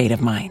new state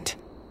of mind.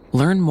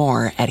 Learn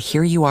more at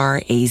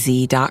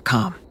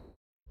hereyouareaz.com.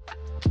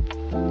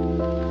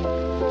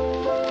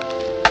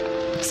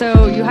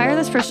 So you hire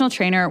this personal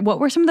trainer.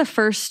 What were some of the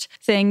first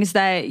things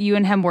that you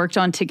and him worked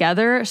on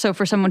together? So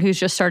for someone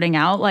who's just starting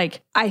out,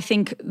 like, I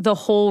think the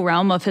whole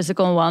realm of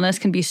physical wellness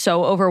can be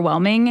so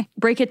overwhelming.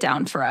 Break it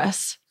down for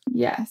us.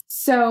 Yes.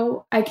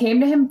 So I came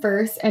to him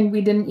first and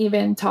we didn't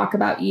even talk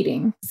about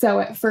eating. So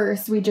at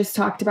first we just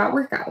talked about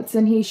workouts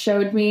and he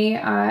showed me,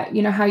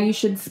 how you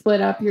should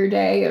split up your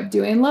day of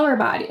doing lower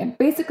body. And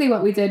basically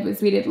what we did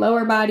was we did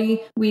lower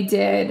body, we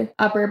did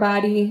upper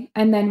body,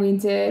 and then we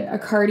did a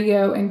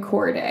cardio and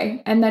core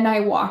day. And then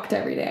I walked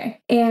every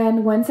day.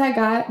 And once I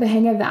got the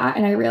hang of that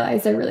and I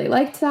realized I really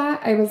liked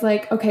that, I was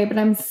like, okay, but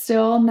I'm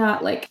still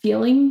not like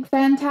feeling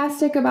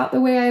fantastic about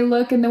the way I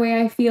look and the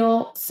way I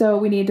feel. So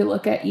we need to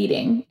look at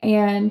eating.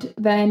 And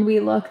then we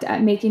looked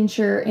at making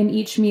sure in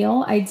each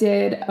meal I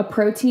did a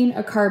protein,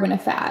 a carb, and a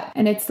fat.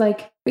 And it's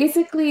like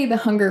basically the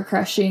hunger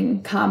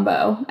crushing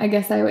combo, I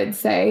guess I would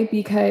say,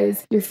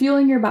 because you're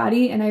fueling your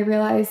body. And I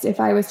realized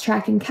if I was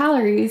tracking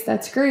calories,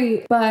 that's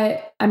great,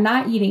 but I'm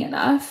not eating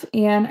enough.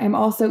 And I'm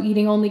also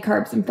eating only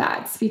carbs and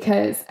fats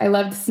because I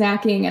loved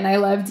snacking and I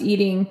loved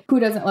eating. Who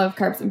doesn't love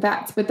carbs and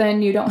fats? But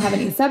then you don't have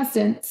any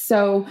substance.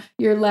 So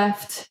you're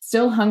left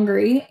still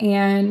hungry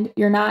and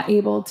you're not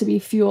able to be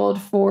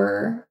fueled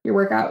for your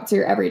workouts or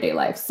your everyday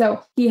life.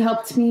 So he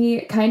helped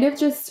me kind of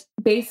just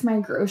base my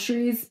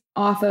groceries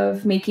off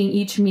of making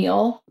each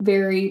meal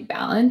very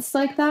balanced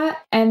like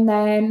that. And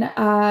then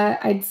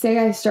I'd say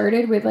I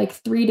started with like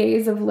 3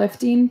 days of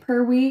lifting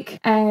per week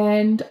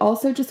and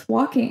also just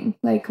walking.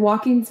 Like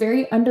walking's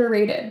very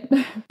underrated.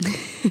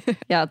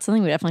 Yeah, it's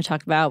something we definitely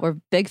talk about. We're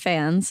big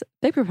fans,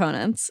 big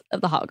proponents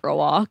of the Hot Girl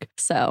Walk.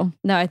 So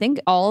no, I think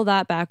all of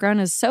that background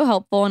is so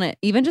helpful. And it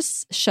even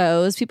just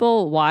shows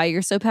people why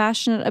you're so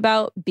passionate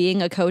about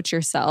being a coach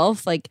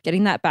yourself, like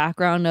getting that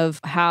background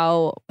of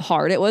how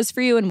hard it was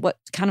for you and what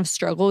kind of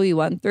struggle you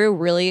went through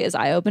really is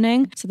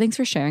eye-opening. So thanks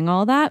for sharing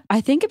all that.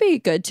 I think it'd be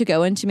good to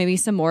go into maybe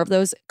some more of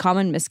those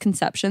common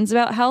misconceptions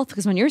about health,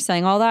 because when you're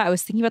saying all that, I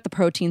was thinking about the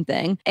protein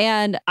thing.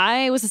 And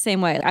I was the same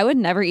way. I would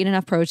never eat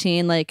enough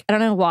protein. Like, I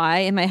don't know why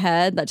in my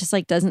head that just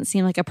like doesn't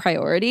seem like a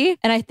priority.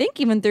 And I think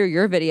even through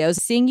your videos,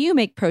 seeing you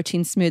make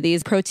protein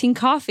smoothies, protein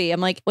coffee,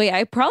 I'm like, wait,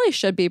 I probably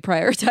should be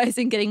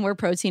prioritizing getting more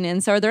protein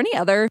in. So are there any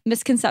other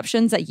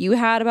misconceptions that you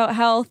had about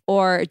health,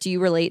 or do you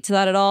relate to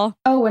that at all?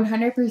 Oh,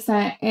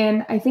 100%.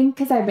 And I think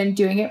because I've been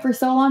doing it for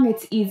so long,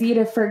 it's easy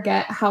to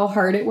forget how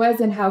hard it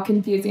was and how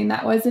confusing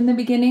that was in the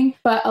beginning.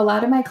 But a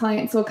lot of my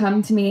clients will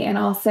come to me and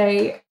I'll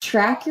say,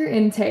 track your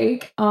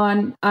intake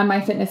on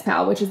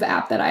MyFitnessPal, which is the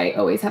app that I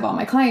always have all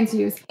my clients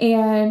use,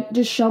 and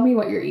just show me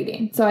what you're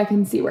eating so I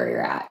can see where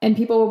you're at. And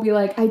people will be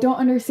like, I don't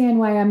understand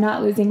why I'm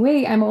not losing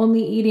weight. I'm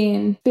only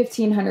eating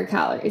 1,500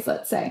 calories,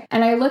 let's say.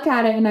 And I look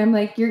at it and I'm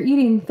like, you're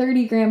eating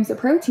 30 grams of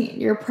protein.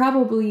 You're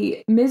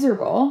probably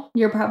miserable.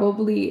 You're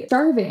probably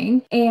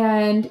starving.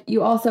 And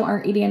you also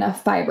aren't eating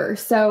enough fiber.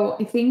 So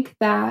I think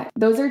that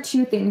those are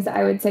two things that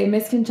I would say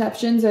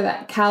misconceptions are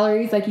that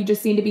calories, like you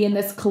just need to be in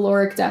this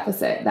caloric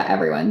deficit that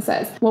everyone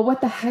says. Well,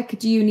 what the heck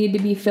do you need to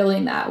be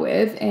filling that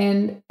with?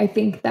 And I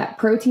think that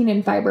protein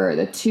and fiber are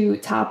the two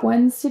top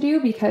ones to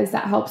do because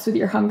that helps with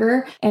your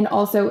hunger and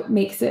also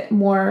makes it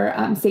more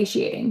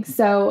satiating.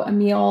 So a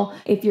meal,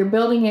 if you're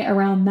building it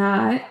around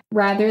that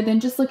rather than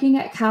just looking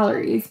at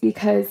calories,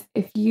 because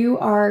if you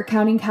are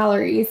counting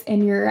calories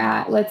and you're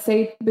at, let's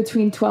say,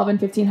 between 12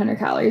 and 1,500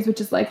 calories, which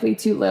is likely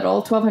too little,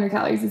 1,200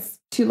 calories is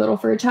too little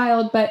for a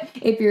child. But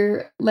if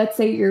let's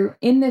say you're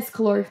in this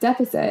caloric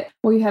deficit,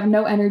 well, you have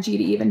no energy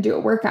to even do a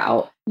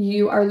workout.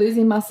 You are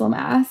losing muscle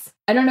mass.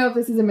 I don't know if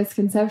this is a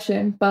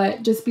misconception,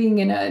 but just being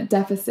in a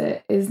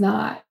deficit is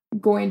not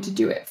going to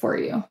do it for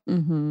you.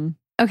 Mm-hmm.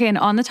 Okay, and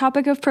on the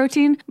topic of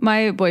protein,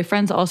 my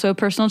boyfriend's also a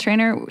personal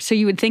trainer, so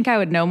you would think I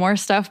would know more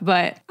stuff,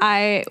 but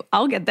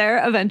I'll get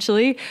there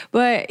eventually.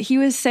 But he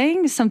was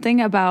saying something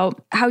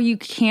about how you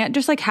can't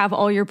just like have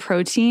all your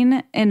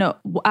protein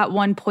at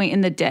one point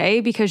in the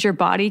day because your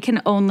body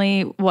can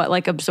only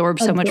absorb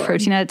so much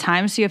protein at a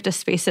time, so you have to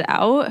space it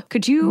out.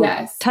 Could you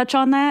touch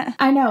on that?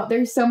 I know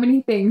there's so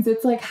many things.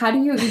 It's like, how do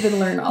you even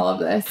learn all of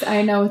this?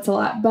 I know it's a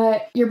lot,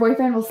 but your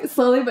boyfriend will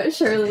slowly but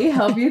surely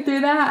help you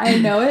through that. I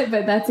know it,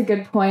 but that's a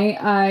good point.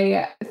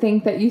 I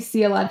think that you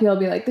see a lot of people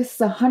be like, this is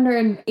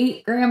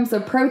 108 grams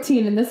of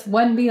protein in this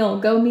one meal,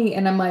 go me.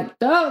 And I'm like,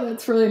 oh,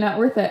 that's really not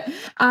worth it.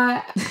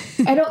 I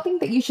don't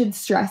think that you should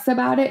stress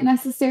about it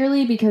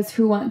necessarily because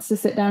who wants to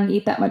sit down and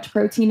eat that much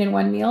protein in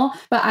one meal?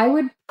 But I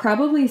would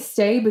probably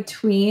stay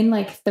between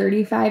like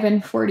 35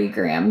 and 40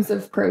 grams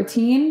of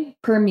protein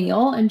per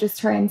meal and just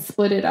try and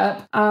split it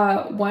up.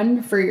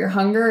 One for your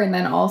hunger, and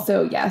then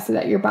also, so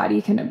that your body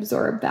can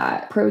absorb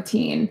that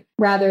protein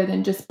rather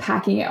than just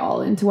packing it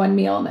all into one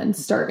meal and then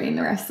starving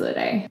the rest of the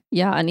day.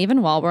 Yeah. And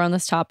even while we're on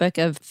this topic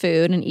of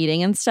food and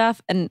eating and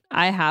stuff, and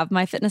I have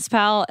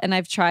MyFitnessPal and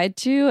I've tried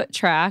to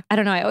track, I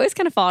don't know, I always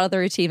kind of fall out of the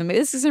routine, but maybe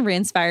this is going to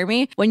re-inspire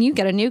me. When you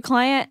get a new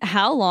client,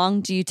 how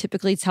long do you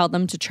typically tell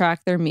them to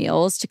track their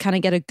meals to kind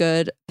of get a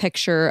good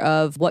picture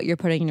of what you're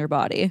putting in your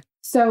body?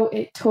 So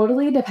it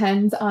totally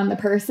depends on the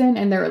person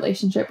and their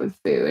relationship with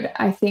food.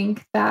 I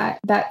think that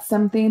that's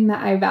something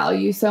that I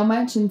value so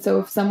much. And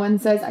so if someone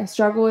says I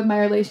struggle with my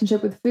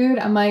relationship with food,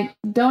 I'm like,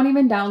 don't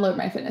even download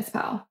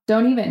MyFitnessPal.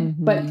 Don't even.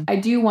 But I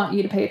do want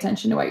you to pay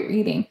attention to what you're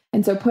eating.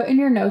 And so put in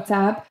your notes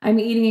app, I'm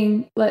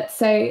eating, let's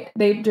say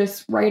they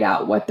just write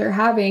out what they're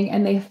having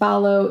and they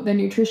follow the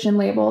nutrition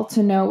label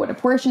to know what a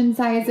portion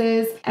size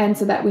is. And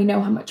so that we know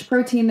how much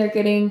protein they're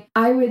getting.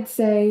 I would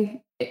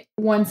say,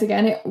 once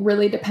again, it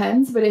really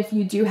depends. But if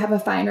you do have a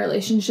fine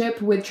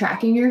relationship with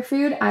tracking your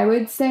food, I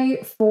would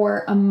say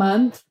for a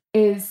month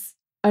is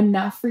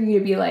enough for you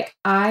to be like,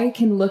 I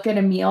can look at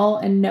a meal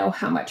and know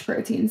how much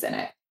protein's in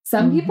it.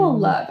 Some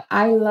people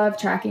I love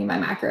tracking my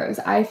macros.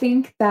 I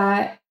think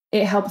that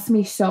it helps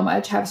me so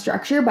much have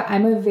structure, but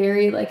I'm a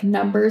very like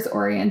numbers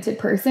oriented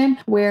person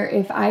where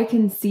if I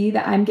can see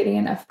that I'm getting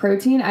enough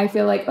protein, I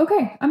feel like,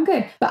 okay, I'm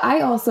good. But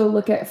I also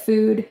look at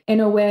food in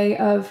a way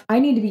of I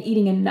need to be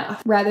eating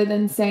enough rather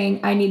than saying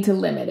I need to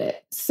limit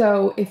it.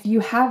 So if you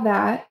have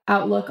that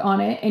outlook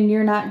on it and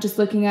you're not just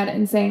looking at it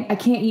and saying, I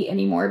can't eat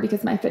anymore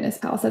because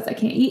MyFitnessPal says I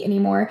can't eat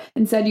anymore.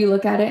 Instead, you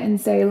look at it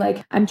and say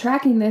like, I'm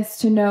tracking this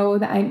to know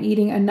that I'm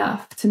eating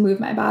enough to move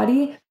my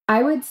body.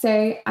 I would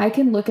say I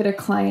can look at a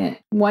client,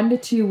 1 to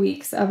 2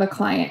 weeks of a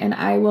client, and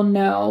I will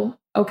know,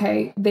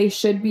 okay, they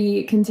should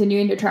be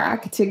continuing to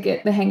track to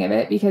get the hang of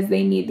it because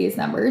they need these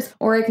numbers.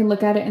 Or I can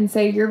look at it and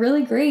say, you're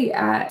really great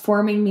at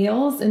forming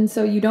meals, and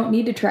so you don't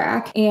need to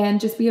track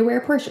and just be aware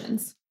of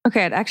portions.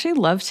 Okay, I'd actually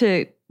love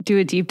to do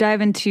a deep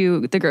dive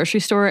into the grocery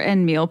store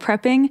and meal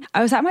prepping.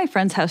 I was at my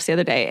friend's house the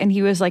other day and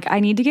he was like, I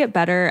need to get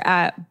better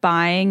at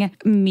buying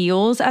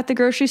meals at the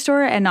grocery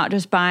store and not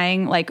just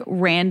buying like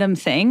random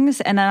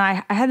things. And then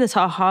I had this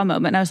aha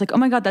moment and I was like, oh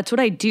my God, that's what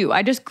I do.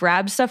 I just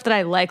grab stuff that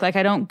I like. Like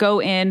I don't go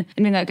in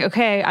and be like,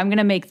 okay, I'm going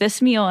to make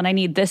this meal and I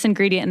need this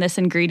ingredient and this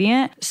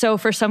ingredient. So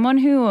for someone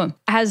who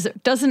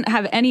doesn't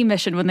have any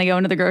mission when they go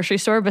into the grocery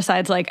store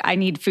besides like, I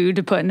need food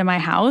to put into my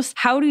house,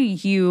 how do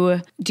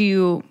you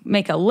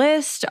make a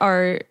list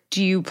or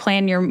do you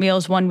plan your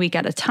meals 1 week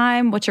at a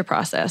time? What's your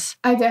process?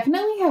 I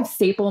definitely have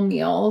staple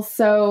meals.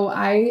 So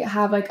I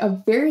have like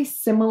a very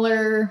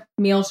similar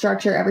meal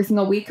structure every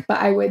single week, but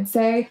I would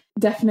say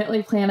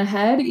definitely plan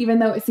ahead, even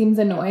though it seems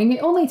annoying.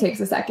 It only takes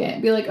a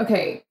second. Be like,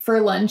 okay, for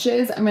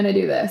lunches, I'm going to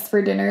do this.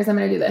 For dinners, I'm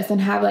going to do this,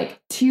 and have like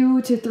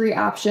 2 to 3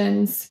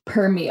 options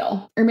per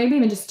meal, or maybe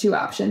even just 2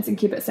 options and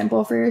keep it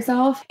simple for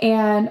yourself.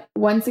 And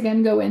once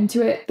again, go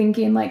into it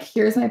thinking like,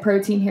 here's my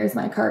protein, here's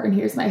my carb, and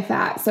here's my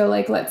fat. So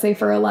like, let's say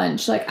for a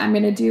lunch, like I'm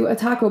going to do a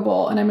taco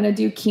bowl and I'm going to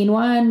do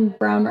quinoa and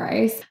brown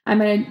rice. I'm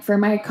going to, for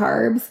my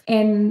carbs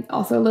and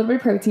also a little bit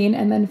of protein.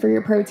 And then for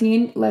your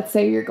protein, let's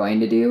say you're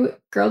going to do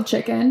grilled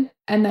chicken.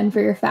 And then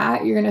for your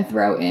fat, you're going to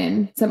throw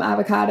in some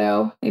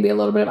avocado, maybe a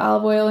little bit of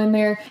olive oil in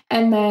there,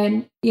 and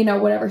then,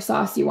 whatever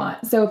sauce you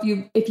want. So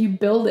if you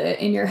build it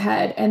in your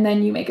head and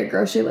then you make a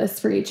grocery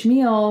list for each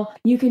meal,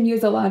 you can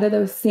use a lot of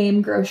those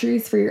same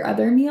groceries for your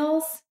other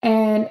meals.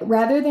 And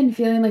rather than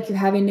feeling like you're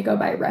having to go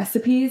buy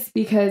recipes,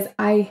 because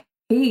I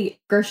hate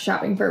grocery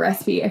shopping for a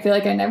recipe. I feel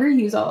like I never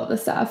use all of the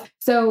stuff.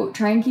 So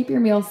try and keep your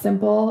meals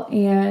simple,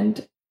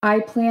 and I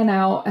plan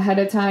out ahead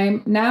of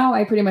time. Now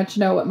I pretty much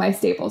know what my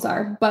staples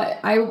are, but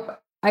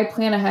I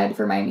plan ahead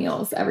for my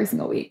meals every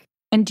single week.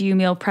 And do you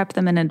meal prep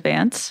them in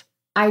advance?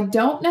 I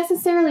don't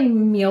necessarily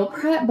meal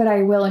prep, but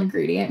I will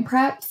ingredient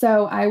prep.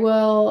 So I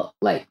will,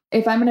 like,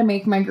 if I'm going to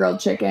make my grilled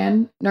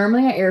chicken,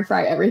 normally I air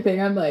fry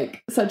everything. I'm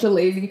like such a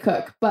lazy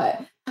cook,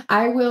 but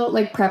I will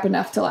like prep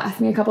enough to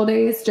last me a couple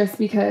days, just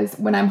because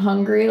when I'm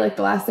hungry, like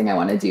the last thing I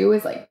want to do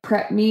is like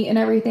prep meat and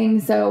everything.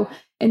 So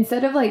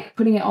instead of like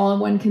putting it all in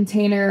one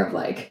container of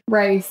like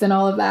rice and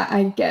all of that,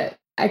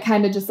 I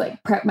kind of just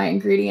like prep my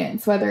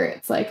ingredients, whether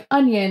it's like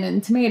onion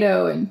and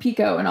tomato and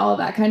pico and all of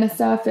that kind of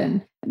stuff,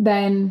 and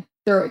then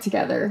throw it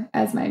together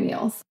as my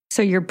meals.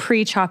 So you're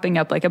pre-chopping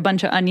up like a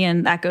bunch of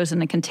onion, that goes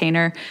in a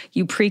container.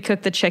 You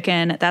pre-cook the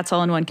chicken, that's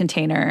all in one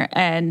container.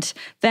 And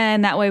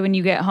then that way when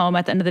you get home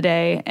at the end of the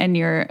day and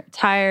you're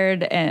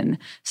tired and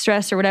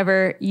stressed or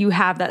whatever, you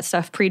have that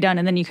stuff pre-done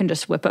and then you can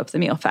just whip up the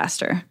meal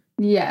faster.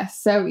 Yes,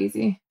 so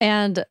easy.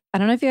 And I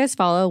don't know if you guys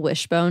follow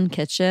Wishbone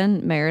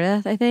Kitchen,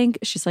 Meredith, I think.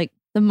 She's like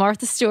the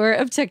Martha Stewart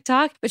of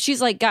TikTok. But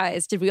she's like,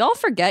 guys, did we all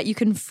forget you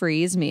can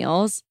freeze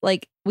meals?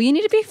 Like, we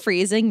need to be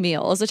freezing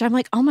meals, which I'm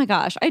like, oh my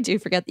gosh, I do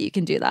forget that you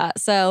can do that.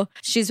 So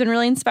she's been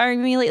really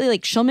inspiring me lately.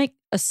 Like, she'll make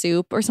a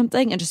soup or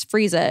something and just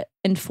freeze it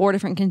in 4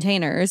 different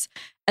containers.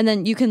 And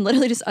then you can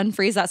literally just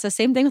unfreeze that. So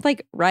same thing with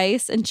like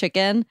rice and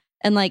chicken.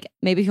 And like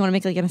maybe if you want to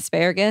make like an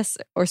asparagus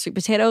or sweet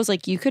potatoes,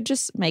 like you could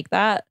just make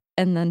that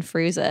and then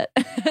freeze it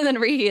and then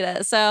reheat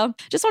it. So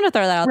just want to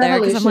throw that out there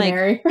because I'm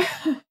like,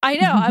 I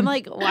know. I'm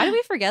like, why do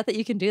we forget that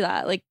you can do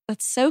that? Like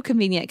that's so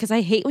convenient because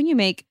I hate when you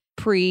make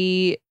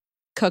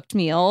pre-cooked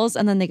meals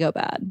and then they go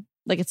bad.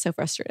 Like it's so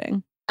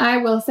frustrating. I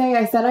will say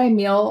I said I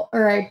meal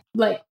or I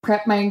like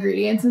prep my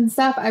ingredients and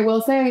stuff. I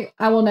will say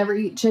I will never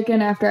eat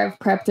chicken after I've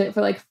prepped it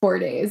for like 4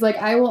 days. Like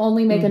I will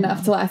only make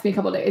enough to last me a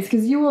couple days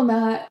because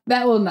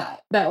that will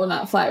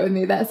not fly with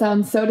me. That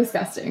sounds so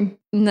disgusting.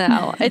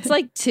 No, it's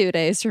like 2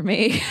 days for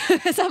me.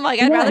 So I'm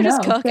like, I'd rather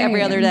just cook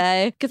every other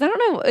day because I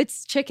don't know.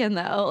 It's chicken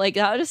though. Like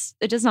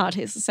it does not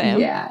taste the same.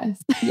 Yeah.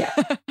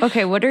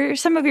 Okay. What are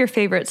some of your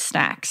favorite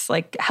snacks?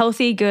 Like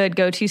healthy, good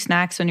go-to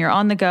snacks when you're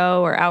on the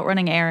go or out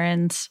running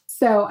errands?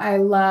 So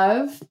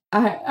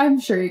I'm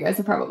sure you guys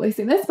have probably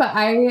seen this, but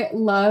I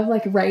love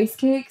like rice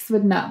cakes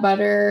with nut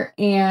butter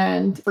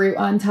and fruit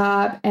on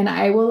top. And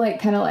I will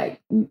like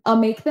I'll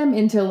make them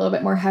into a little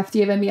bit more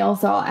hefty of a meal.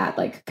 So I'll add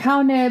like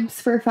cacao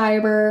nibs for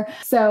fiber.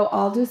 So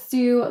I'll just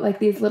do like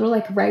these little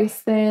like rice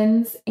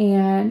thins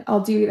and I'll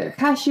do either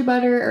cashew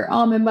butter or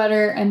almond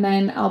butter. And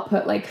then I'll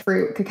put like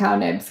fruit, cacao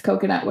nibs,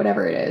 coconut,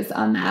 whatever it is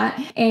on that.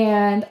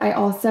 And I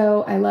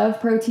love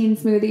protein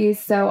smoothies.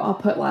 So I'll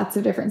put lots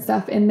of different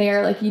stuff in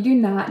there. Like you do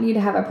not need to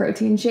have a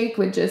protein shake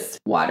with just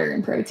water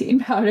and protein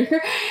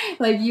powder.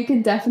 Like you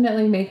can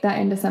definitely make that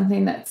into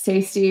something that's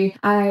tasty.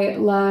 I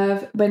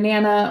love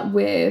banana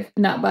with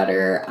nut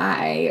butter.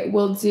 I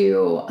will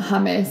do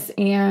hummus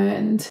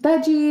and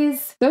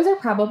veggies. Those are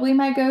probably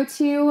my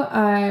go-to.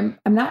 I'm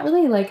not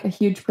really like a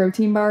huge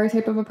protein bar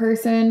type of a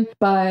person,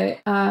 but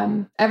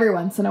every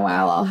once in a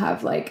while I'll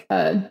have like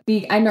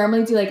I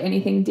normally do like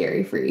anything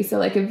dairy free. So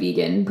like a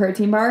vegan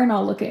protein bar and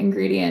I'll look at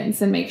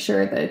ingredients and make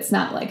sure that it's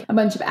not like a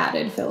bunch of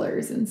added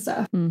fillers and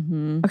stuff.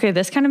 Mm-hmm. Okay,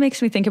 this kind of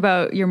makes me think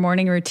about your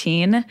morning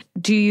routine.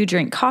 Do you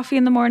drink coffee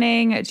in the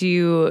morning? Do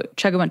you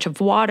chug a bunch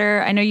of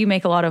water? I know you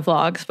make a lot of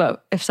vlogs,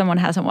 but if someone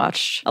hasn't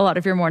watched a lot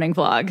of your morning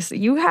vlogs,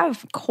 you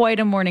have quite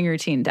a morning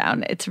routine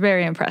down. It's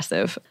very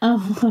impressive.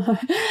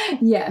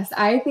 Yes,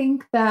 I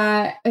think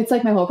that it's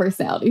like my whole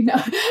personality. No,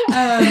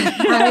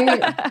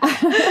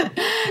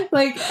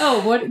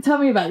 tell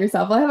me about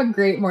yourself. I have a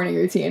great morning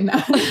routine.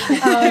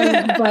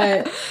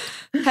 But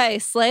hey,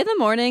 slay the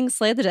morning,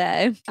 slay the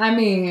day. I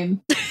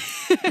mean,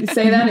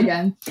 say that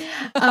again.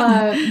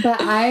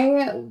 But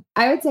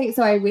I would say,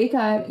 so I wake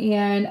up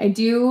and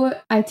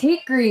I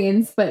take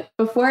greens, but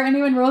before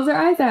anyone rolls their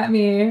eyes at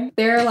me,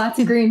 there are lots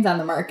of greens on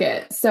the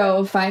market.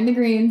 So find the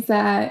greens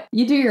that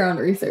you do your own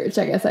research,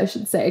 I guess I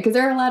should say, because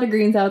there are a lot of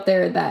greens out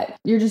there that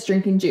you're just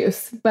drinking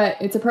juice, but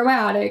it's a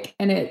probiotic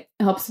and it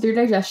helps with your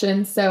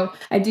digestion. So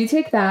I do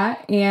take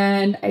that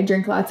and I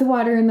drink lots of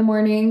water in the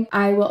morning.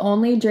 I will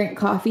only drink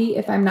coffee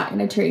if I'm not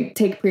going to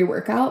take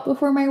pre-workout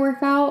before my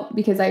workout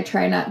because I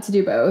try not to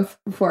do both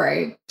before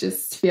I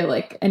just feel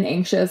like an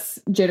anxious,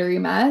 jittery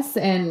mess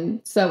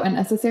and so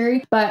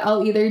unnecessary. But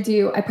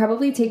I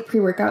probably take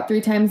pre-workout 3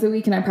 times a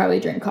week and I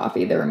probably drink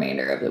coffee the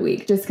remainder of the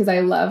week just because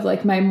I love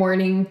like my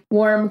morning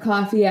warm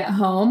coffee at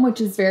home, which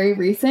is very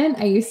recent.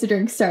 I used to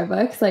drink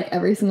Starbucks like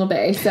every single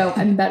day. So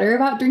I'm better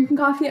about drinking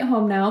coffee at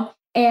home now.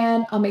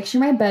 And I'll make sure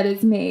my bed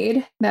is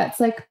made. That's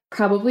like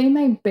probably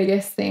my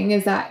biggest thing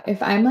is that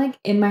if I'm like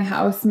in my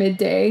house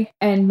midday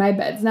and my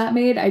bed's not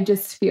made, I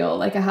just feel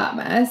like a hot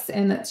mess.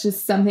 And that's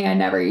just something I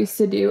never used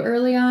to do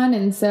early on.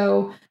 And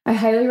so I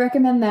highly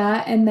recommend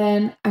that. And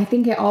then I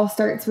think it all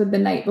starts with the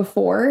night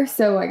before.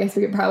 So I guess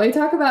we could probably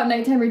talk about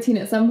nighttime routine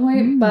at some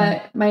point,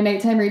 but my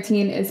nighttime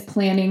routine is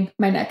planning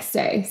my next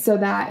day so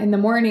that in the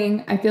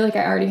morning, I feel like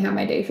I already have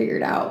my day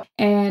figured out.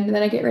 And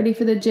then I get ready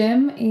for the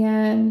gym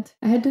and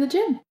I head to the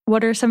gym.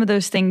 What are some of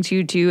those things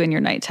you do in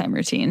your nighttime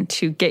routine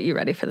to get you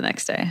ready for the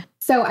next day?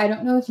 So I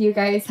don't know if you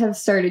guys have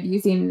started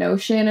using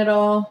Notion at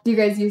all. Do you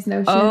guys use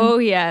Notion? Oh,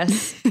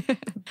 yes.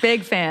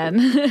 Big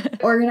fan.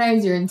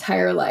 Organize your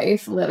entire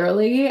life,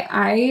 literally.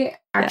 I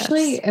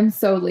actually am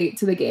so late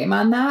to the game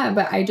on that,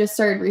 but I just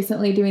started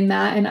recently doing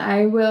that and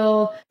I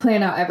will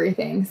plan out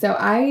everything. So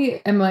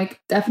I am like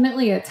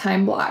definitely a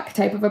time block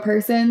type of a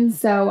person.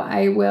 So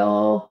I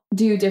will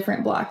do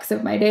different blocks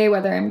of my day,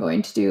 whether I'm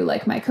going to do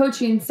like my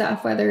coaching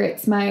stuff, whether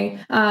it's my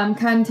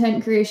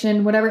content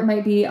creation, whatever it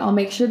might be. I'll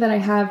make sure that I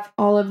have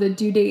all of the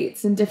due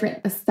dates and different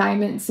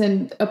assignments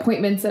and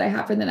appointments that I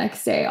have for the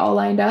next day all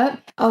lined up.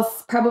 I'll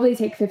probably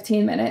take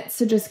 15 minutes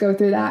to just go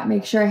through that,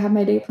 make sure I have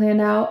my day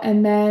planned out,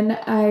 and then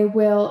I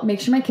will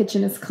make sure my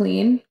kitchen is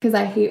clean because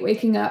I hate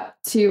waking up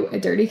to a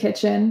dirty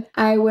kitchen.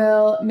 I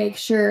will make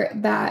sure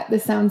that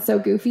this sounds so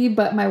goofy,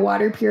 but my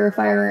water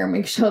purifier,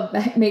 make sure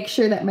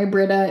that my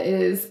Brita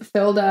is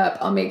filled up.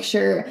 I'll make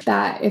sure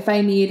that if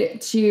I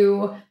need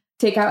to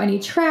take out any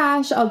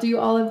trash, I'll do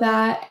all of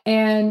that.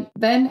 And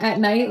then at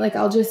night, like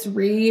I'll just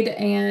read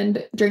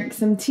and drink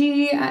some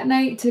tea at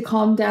night to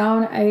calm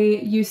down. I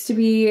used to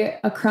be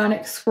a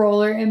chronic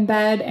scroller in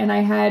bed and I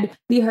had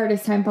the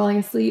hardest time falling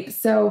asleep.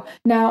 So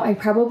now I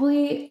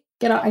probably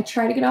I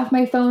try to get off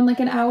my phone like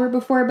an hour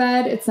before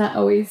bed. It's not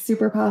always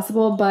super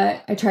possible,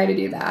 but I try to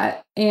do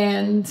that.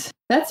 And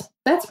that's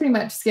pretty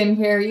much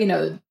skincare.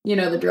 You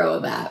know the drill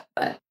of that.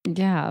 But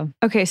yeah.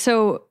 Okay,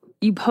 so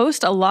you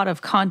post a lot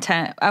of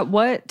content. At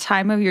what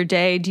time of your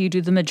day do you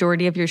do the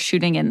majority of your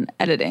shooting and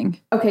editing?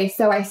 Okay,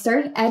 so I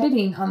started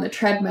editing on the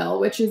treadmill,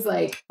 which is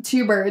like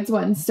 2 birds,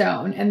 1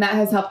 stone. And that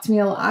has helped me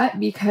a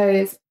lot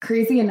because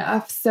crazy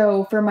enough.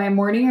 So for my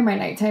morning or my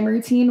nighttime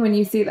routine, when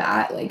you see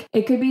that, like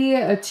it could be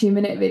a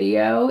 2-minute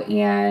video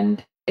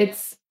and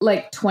it's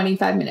like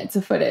 25 minutes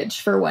of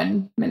footage for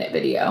 1-minute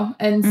video.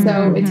 And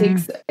so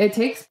it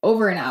takes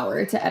over an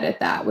hour to edit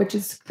that, which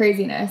is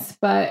craziness.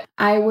 But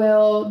I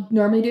will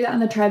normally do that on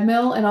the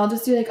treadmill, and I'll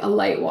just do like a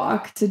light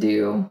walk to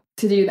do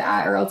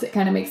that, or else it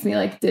kind of makes me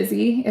like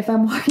dizzy if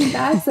I'm walking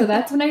fast. So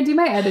that's when I do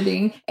my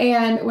editing.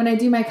 And when I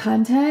do my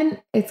content,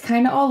 it's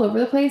kind of all over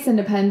the place and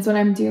depends what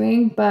I'm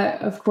doing.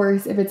 But of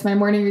course, if it's my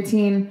morning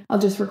routine, I'll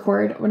just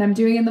record what I'm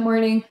doing in the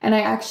morning. And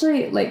I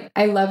actually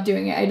I love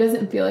doing it. It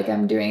doesn't feel like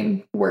I'm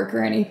doing work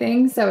or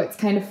anything. So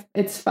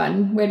it's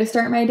fun way to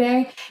start my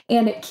day.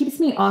 And it keeps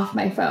me off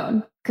my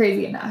phone.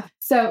 Crazy enough.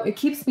 So it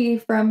keeps me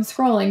from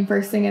scrolling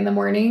first thing in the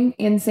morning,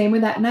 and same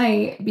with at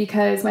night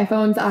because my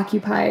phone's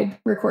occupied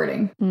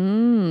recording.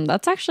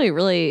 That's actually a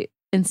really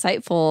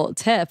insightful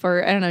tip,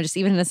 or I don't know, just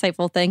even an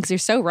insightful thing, because you're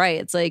so right.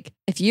 It's like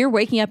if you're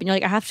waking up and you're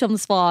like, I have to film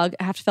this vlog,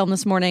 I have to film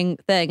this morning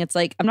thing. It's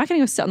like, I'm not going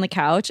to go sit on the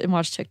couch and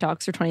watch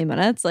TikToks for 20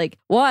 minutes. Like,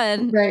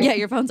 one, yeah,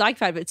 your phone's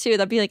occupied, but 2,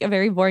 that'd be like a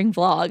very boring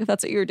vlog if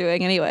that's what you were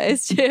doing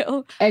anyways,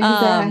 too.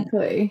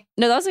 Exactly.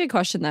 No, that was a good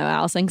question though,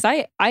 Allison,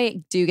 because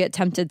I do get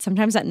tempted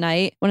sometimes at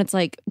night when it's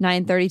like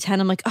 9:30, 10.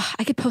 I'm like, oh,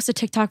 I could post a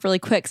TikTok really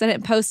quick because I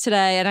didn't post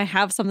today and I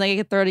have something I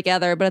could throw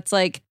together. But it's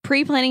like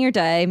pre-planning your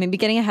day, maybe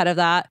getting ahead of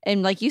that.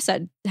 And like you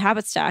said,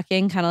 habit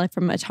stacking, kind of like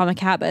from Atomic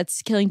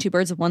Habits, killing 2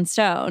 birds with 1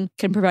 stone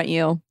can prevent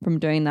you from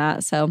doing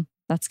that. So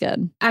that's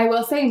good. I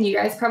will say, and you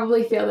guys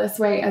probably feel this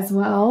way as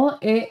well,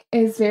 it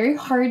is very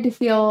hard to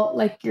feel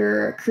like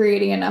you're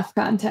creating enough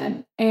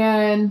content.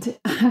 And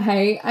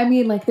I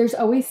mean, like there's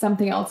always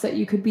something else that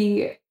you could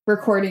be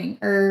recording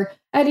or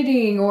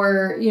editing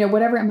or,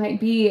 whatever it might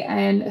be.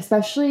 And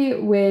especially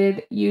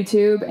with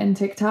YouTube and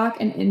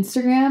TikTok and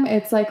Instagram,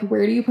 it's like,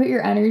 where do you put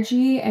your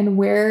energy and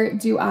where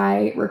do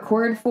I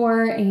record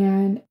for?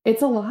 And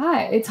it's a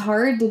lot. It's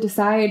hard to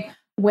decide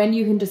when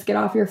you can just get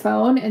off your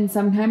phone. And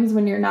sometimes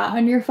when you're not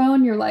on your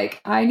phone, you're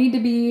like, I need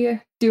to be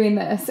doing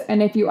this.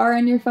 And if you are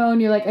on your phone,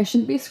 you're like, I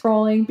shouldn't be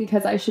scrolling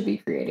because I should be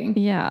creating.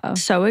 Yeah.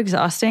 So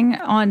exhausting.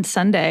 On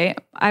Sunday,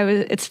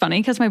 it's funny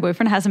because my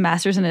boyfriend has a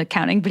master's in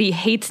accounting, but he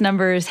hates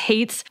numbers,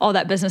 hates all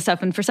that business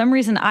stuff. And for some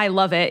reason, I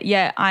love it.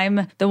 Yet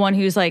I'm the one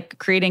who's like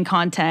creating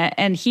content,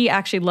 and he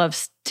actually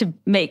loves to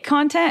make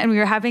content. And we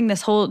were having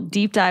this whole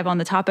deep dive on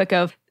the topic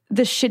of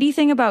the shitty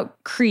thing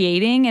about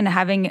creating and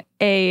having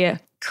a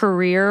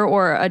career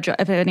or a job,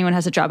 if anyone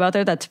has a job out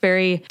there that's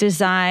very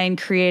design,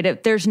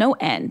 creative, there's no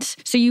end.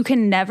 So you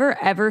can never,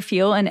 ever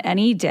feel in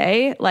any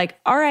day like,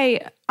 all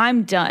right,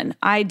 I'm done.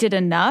 I did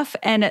enough.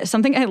 And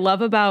something I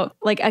love about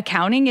like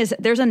accounting is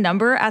there's a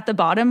number at the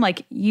bottom,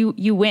 like you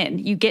win,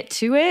 you get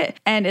to it.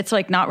 And it's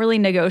like not really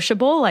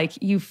negotiable.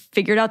 Like you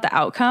figured out the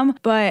outcome,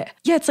 but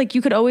yeah, it's like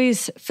you could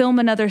always film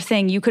another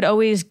thing. You could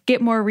always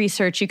get more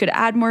research. You could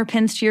add more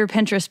pins to your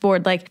Pinterest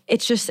board. Like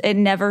it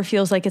never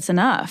feels like it's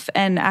enough.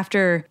 And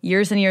after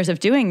years and years of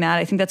doing that,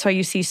 I think that's why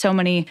you see so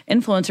many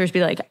influencers be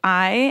like,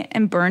 I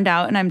am burned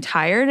out and I'm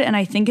tired. And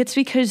I think it's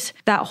because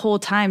that whole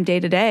time, day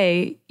to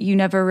day, you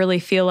never really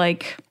feel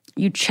like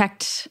you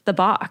checked the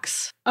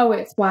box. Oh,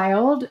 it's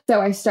wild.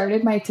 So I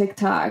started my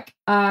TikTok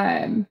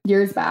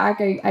years back.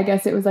 I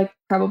guess it was like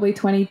probably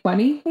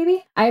 2020,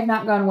 maybe. I have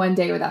not gone one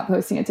day without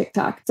posting a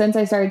TikTok since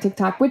I started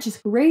TikTok, which is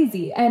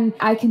crazy. And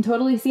I can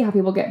totally see how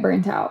people get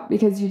burnt out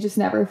because you just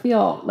never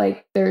feel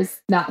like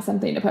there's not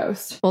something to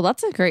post. Well,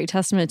 that's a great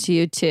testament to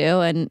you too.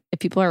 And if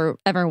people are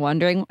ever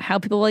wondering how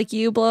people like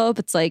you blow up,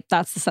 it's like,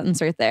 that's the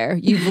sentence right there.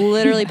 You've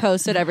literally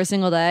posted every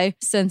single day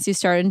since you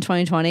started in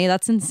 2020.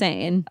 That's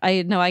insane.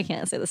 I know I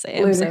can't say the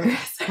same. So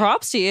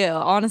props to you.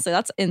 Honestly,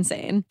 that's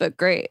insane, but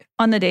great.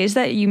 On the days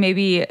that you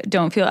maybe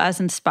don't feel as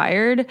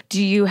inspired,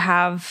 do you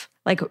have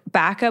like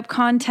backup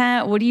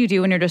content? What do you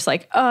do when you're just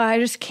like, oh, I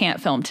just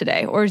can't film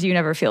today? Or do you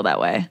never feel that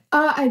way?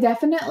 I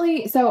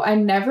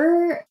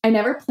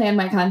never plan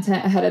my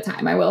content ahead of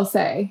time, I will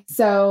say.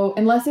 So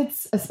unless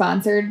it's a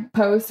sponsored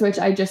post, which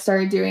I just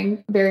started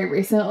doing very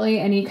recently,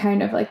 any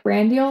kind of like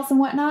brand deals and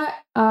whatnot.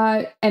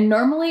 And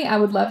normally I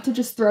would love to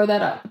just throw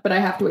that up, but I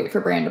have to wait for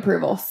brand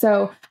approval.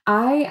 So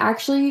I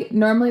actually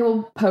normally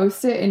will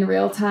post it in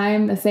real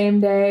time the same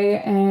day.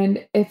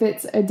 And if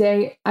it's a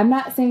day, I'm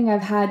not saying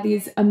I've had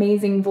these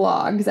amazing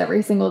vlogs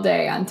every single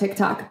day on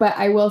TikTok, but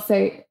I will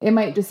say it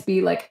might just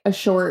be like a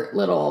short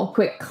little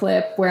quick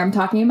clip where I'm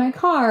talking in my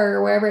car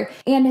or wherever.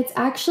 And it's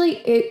actually,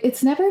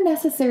 it's never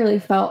necessarily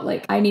felt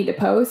like I need to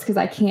post because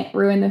I can't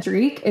ruin the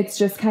streak. It's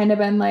just kind of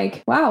been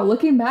like, wow,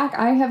 looking back,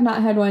 I have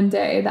not had one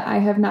day that I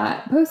have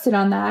not posted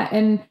on that.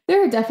 And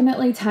there are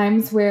definitely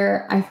times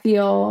where I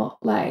feel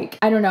like,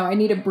 I don't know, I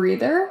need a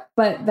breather,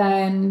 but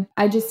then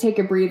I just take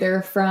a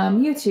breather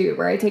from YouTube,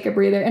 or I take a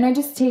breather and I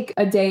just take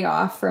a day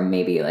off from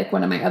maybe like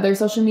one of my other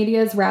social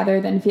medias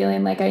rather than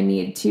feeling like I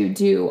need to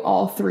do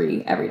all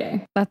three every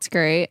day. That's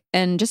great.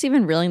 And just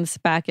even reeling this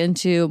back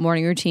into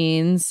morning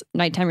routines,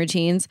 nighttime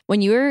routines,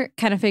 when you were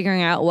kind of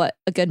figuring out what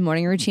a good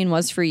morning routine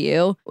was for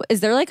you,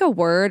 is there like a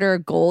word or a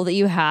goal that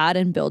you had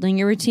in building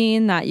your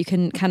routine that you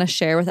can kind of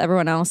share with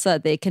everyone else so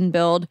that they can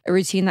build a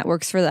routine that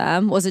works for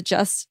them? Was it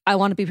just, I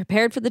want to be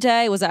prepared for the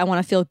day? Was it, I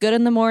want to feel good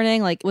in the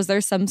morning? Like, was there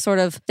some sort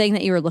of thing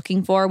that you were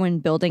looking for when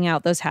building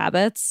out those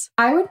habits?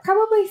 I would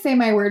probably say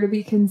my word would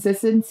be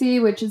consistency,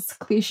 which is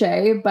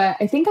cliche, but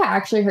I think I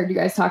actually heard you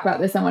guys talk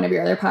about this on one of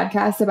your other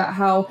podcasts about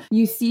how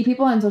you see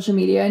people on social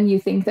media and you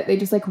think that they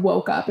just like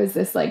woke up as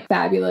this like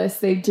fabulous,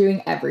 they're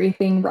doing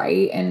everything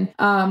right. And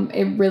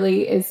it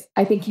really is,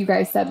 I think you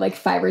guys said like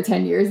 5 or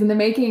 10 years in the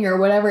making or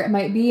whatever it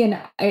might be. And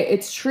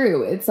it's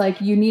true. It's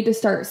like you need to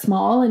start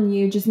small and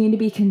you just need to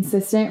be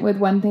consistent with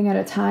one thing at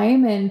a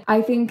time. And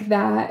I think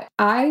that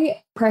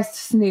I pressed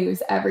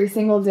snooze every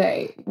single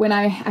day when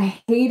I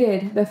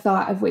hated the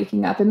thought of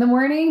waking up in the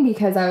morning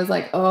because I was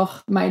like,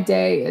 oh, my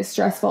day is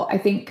stressful. I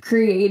think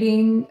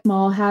creating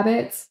small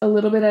habits a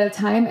little bit at a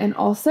time and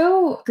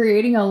also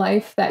creating a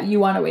life that you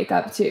want to wake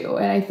up to.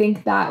 And I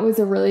think that was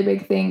a really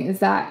big thing, is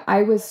that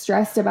I was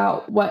stressed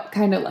about what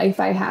kind of life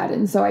I had.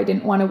 And so I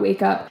didn't want to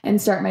wake up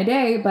and start my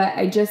day, but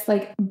I just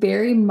like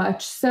very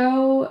much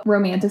so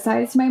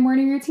romanticized my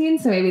morning routine.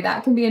 So maybe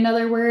that can be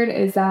another word,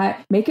 is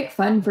that make it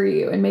fun for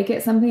you and make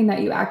it something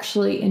that you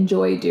actually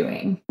enjoy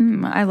doing.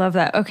 I love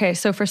that. Okay.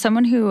 So for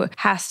someone who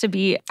has to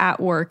be at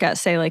work at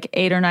say like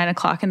 8 or 9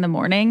 o'clock in the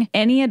morning,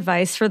 any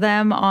advice for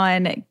them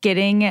on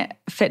getting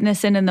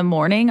fitness in the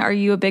morning? Are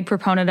you a big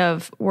proponent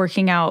of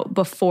working out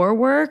before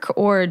work,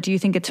 or do you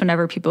think it's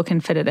whenever people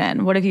can fit it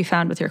in? What have you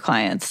found with your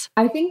clients?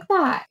 I think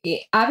that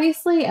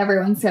obviously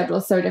everyone's schedule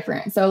is so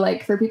different. So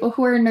like for people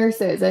who are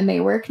nurses and they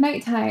work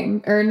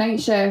nighttime or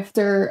night shift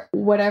or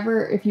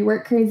whatever, if you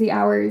work crazy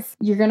hours,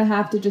 you're going to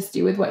have to just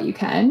do with what you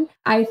can.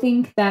 I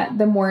think that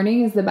the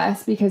morning is the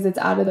best because it's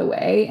out of the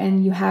way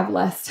and you have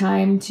less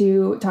time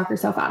to talk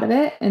yourself out of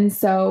it. And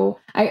so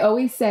I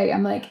always say,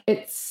 I'm like,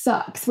 it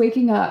sucks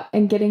waking up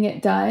and getting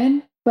it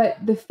done.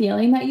 But the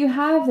feeling that you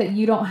have, that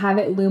you don't have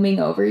it looming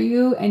over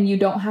you and you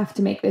don't have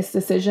to make this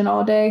decision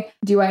all day.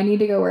 Do I need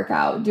to go work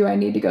out? Do I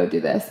need to go do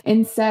this?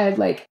 Instead,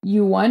 like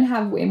you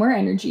have way more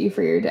energy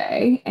for your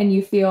day and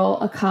you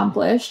feel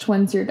accomplished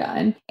once you're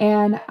done.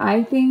 And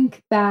I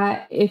think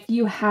that if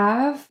you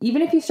have,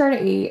 even if you start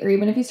at 8 or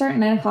even if you start at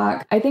 9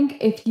 o'clock, I think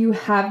if you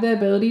have the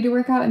ability to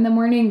work out in the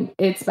morning,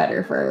 it's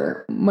better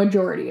for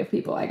majority of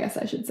people, I guess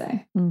I should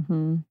say.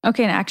 Mm-hmm.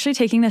 Okay. And actually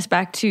taking this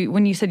back to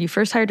when you said you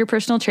first hired your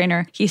personal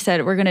trainer, he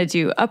said, we're going to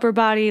do upper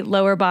body,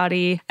 lower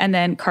body, and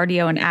then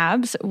cardio and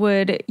abs.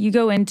 Would you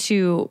go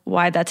into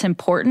why that's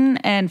important?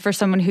 And for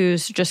someone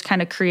who's just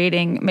kind of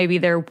creating maybe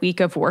their week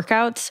of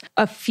workouts,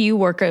 a few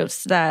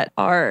workouts that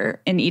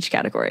are in each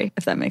category,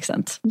 if that makes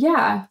sense.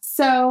 Yeah.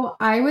 So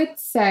I would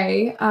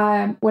say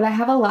what I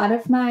have a lot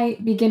of my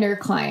beginner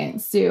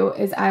clients do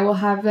is I will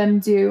have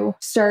them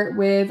start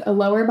with a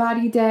lower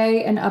body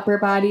day, an upper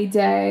body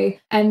day,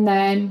 and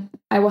then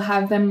I will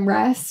have them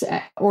rest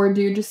or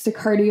do just a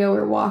cardio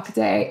or walk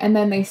day, and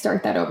then they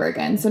start that over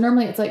again. So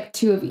normally it's like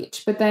 2 of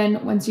each, but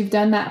then once you've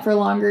done that for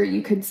longer,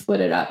 you could split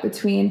it up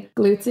between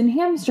glutes and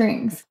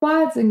hamstrings,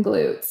 quads and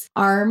glutes,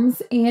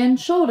 arms and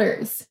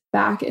shoulders,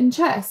 back and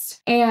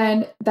chest.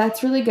 And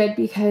that's really good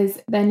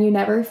because then you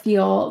never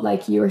feel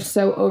like you're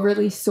so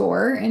overly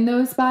sore in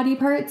those body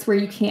parts where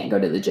you can't go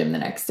to the gym the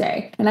next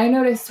day. And I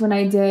noticed when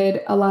I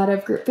did a lot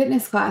of group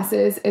fitness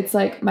classes, it's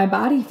like my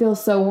body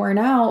feels so worn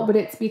out, but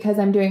it's because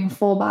I'm doing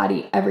full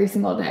body every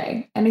single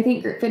day. And I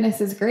think group fitness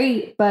is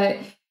great, but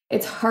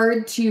it's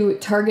hard to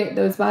target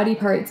those body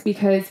parts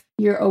because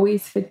you're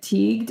always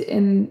fatigued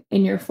in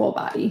your full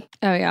body.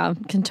 Oh yeah,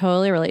 can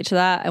totally relate to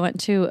that. I went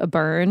to a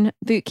burn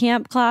boot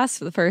camp class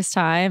for the first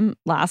time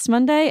last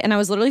Monday and I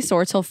was literally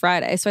sore till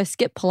Friday. So I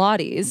skipped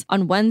Pilates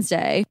on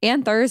Wednesday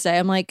and Thursday.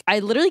 I'm like, I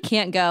literally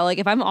can't go. Like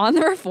if I'm on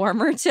the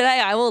reformer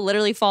today, I will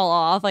literally fall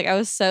off. Like I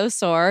was so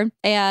sore.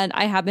 And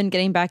I have been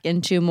getting back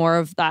into more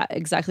of that,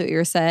 exactly what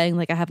you're saying.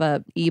 Like I have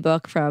a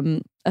ebook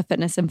from a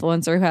fitness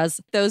influencer who has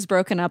those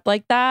broken up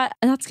like that.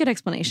 And that's a good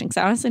explanation because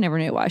I honestly never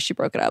knew why she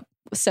broke it up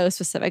so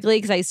specifically,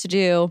 because I used to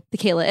do the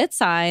Kayla It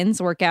Signs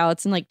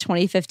workouts in like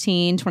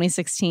 2015,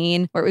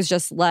 2016, where it was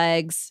just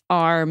legs,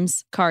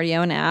 arms,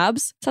 cardio, and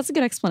abs. So that's a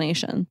good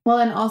explanation. Well,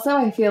 and also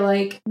I feel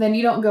like then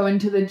you don't go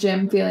into the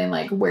gym feeling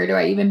like, where do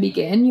I even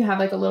begin? You have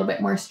like a little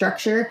bit more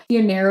structure.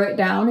 You narrow it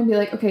down and be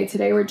like, okay,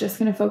 today we're just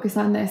going to focus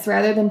on this,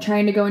 rather than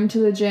trying to go into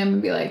the gym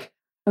and be like,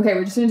 okay,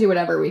 we're just going to do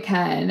whatever we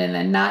can and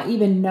then not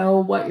even know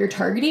what you're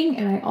targeting.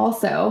 And I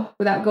also,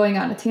 without going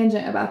on a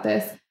tangent about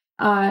this,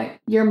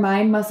 your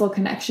mind-muscle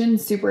connection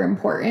is super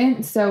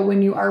important. So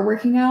when you are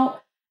working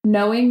out,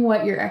 knowing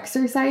what you're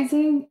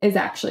exercising is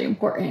actually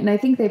important. And I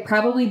think they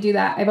probably do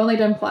that. I've only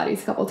done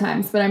Pilates a couple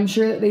times, but I'm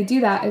sure that they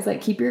do that, is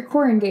like keep your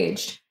core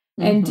engaged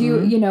and do,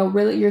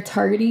 really you're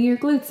targeting your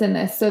glutes in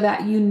this so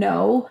that you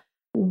know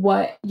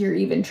what you're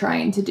even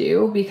trying to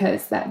do,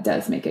 because that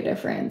does make a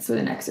difference with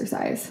an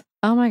exercise.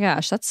 Oh my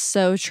gosh, that's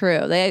so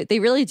true. They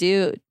really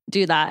do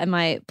that in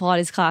my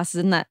Pilates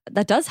classes, and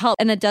that does help,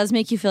 and it does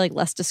make you feel like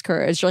less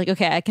discouraged. You're like,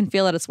 okay, I can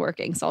feel that it's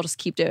working, so I'll just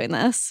keep doing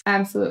this.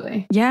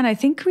 Absolutely. Yeah, and I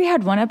think we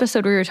had one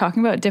episode where we were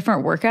talking about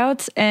different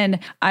workouts, and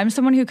I'm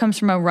someone who comes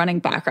from a running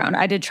background.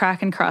 I did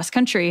track and cross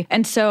country,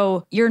 and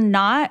so you're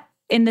not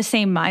in the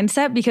same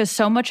mindset, because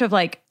so much of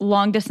like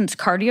long distance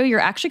cardio, you're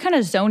actually kind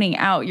of zoning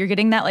out. You're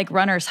getting that like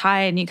runner's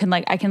high, and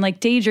I can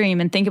daydream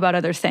and think about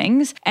other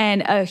things.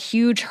 And a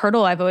huge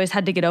hurdle I've always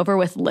had to get over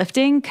with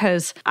lifting,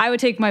 because I would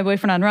take my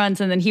boyfriend on runs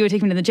and then he would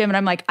take me to the gym, and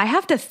I'm like, I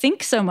have to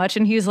think so much.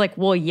 And he's like,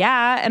 well,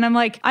 yeah. And I'm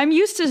like, I'm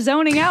used to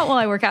zoning out while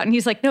I work out. And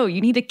he's like, no,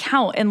 you need to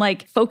count and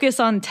like focus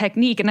on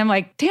technique. And I'm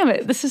like, damn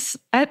it,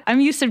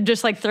 I'm used to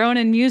just like throwing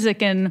in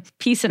music and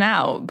peacing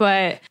out.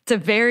 But it's a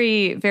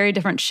very, very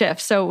different shift.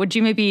 So would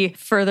you maybe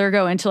further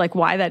go into like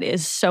why that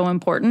is so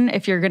important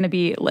if you're going to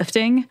be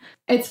lifting?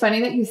 It's funny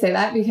that you say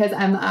that, because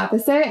I'm the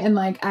opposite, and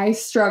like I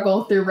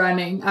struggle through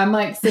running. I'm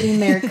like sitting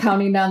there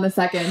counting down the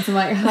seconds. I'm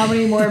like, how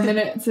many more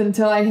minutes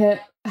until I hit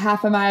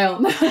half a mile?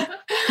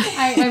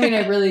 I mean,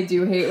 I really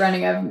do hate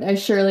running. I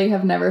surely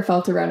have never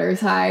felt a runner's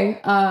high.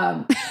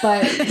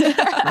 But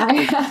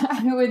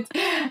I would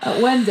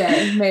one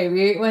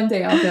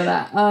day I'll feel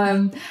that.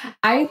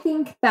 I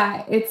think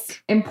that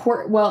it's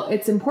important. Well,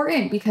 it's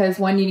important because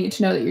one, you need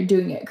to know that you're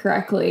doing it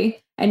correctly.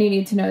 And you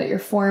need to know that your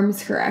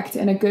form's correct.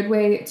 And a good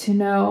way to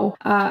know,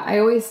 I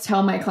always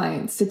tell my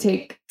clients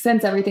to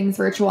since everything's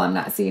virtual, I'm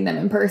not seeing them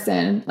in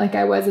person like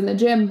I was in the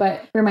gym,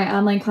 but for my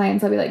online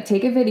clients, I'll be like,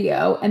 take a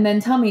video and then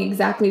tell me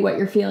exactly what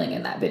you're feeling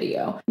in that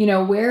video.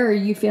 Where are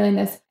you feeling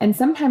this? And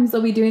sometimes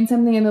they'll be doing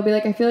something and they'll be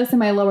like, I feel this in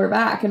my lower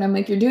back. And I'm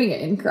like, you're doing it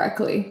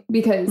incorrectly,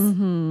 because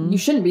you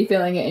shouldn't be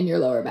feeling it in your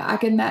lower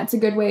back. And that's a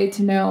good way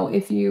to know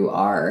if you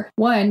are,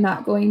 one,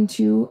 not going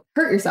to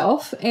hurt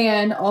yourself,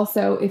 and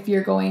also if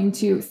you're going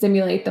to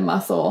stimulate the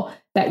muscle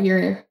that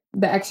the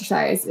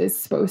exercise is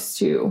supposed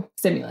to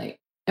stimulate.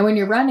 And when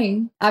you're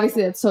running,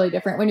 obviously that's totally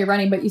different when you're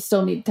running, but you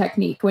still need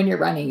technique when you're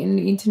running, and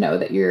you need to know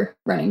that you're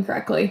running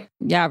correctly.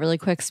 Yeah, really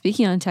quick.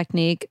 Speaking on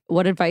technique,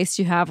 what advice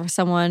do you have for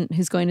someone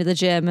who's going to the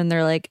gym and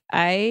they're like,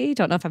 I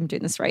don't know if I'm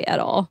doing this right at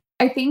all?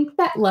 I think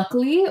that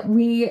luckily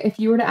if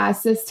you were to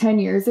ask this 10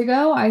 years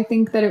ago, I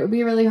think that it would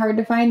be really hard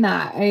to find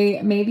that.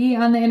 Maybe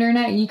on the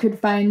internet you could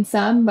find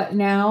some, but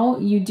now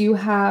you do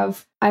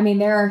have,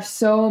 there are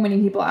so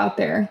many people out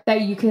there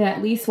that you can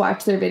at least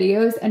watch their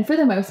videos. And for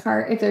the most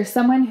part, if there's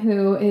someone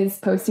who is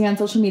posting on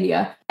social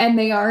media and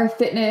they are a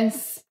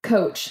fitness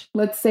coach,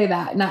 let's say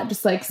that, not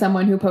just like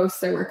someone who posts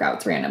their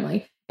workouts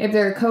randomly. If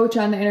they're a coach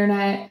on the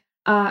internet,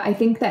 I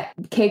think that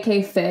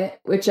KK Fit,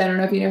 which I don't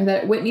know if you know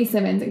that, Whitney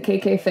Simmons and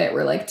KK Fit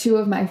were like two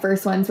of my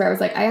first ones where I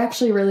was like, I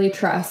actually really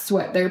trust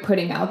what they're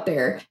putting out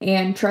there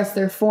and trust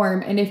their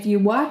form. And if you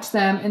watch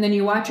them and then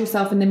you watch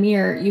yourself in the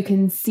mirror, you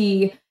can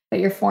see that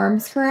your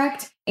form's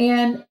correct.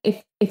 And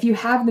if you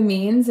have the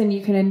means and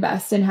you can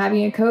invest in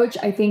having a coach,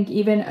 I think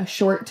even a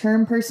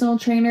short-term personal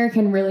trainer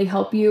can really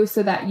help you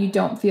so that you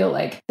don't feel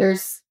like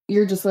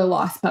you're just a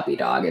lost puppy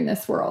dog in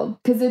this world,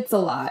 because it's a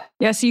lot.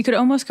 Yeah, so you could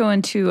almost go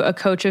into a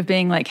coach of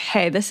being like,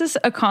 hey, this is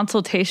a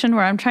consultation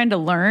where I'm trying to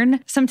learn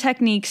some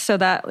techniques so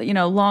that,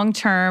 long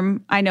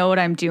term, I know what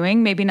I'm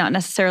doing. Maybe not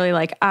necessarily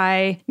like,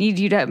 I need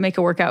you to make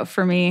a workout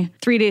for me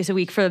 3 days a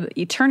week for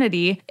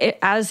eternity.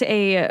 As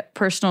a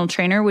personal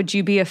trainer, would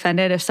you be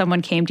offended if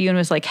someone came to you and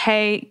was like,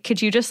 hey,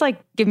 could you just like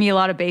give me a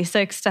lot of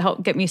basics to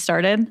help get me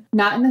started?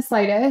 Not in the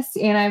slightest.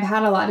 And I've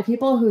had a lot of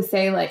people who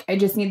say like, I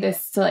just need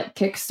this to like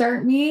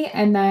kickstart me.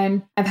 And then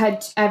I've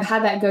had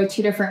that go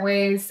two different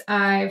ways.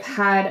 I've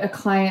had a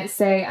client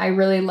say, I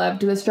really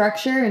loved the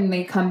structure, and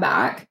they come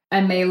back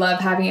and they love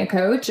having a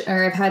coach.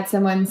 Or I've had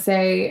someone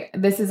say,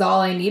 this is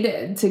all I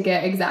needed to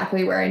get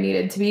exactly where I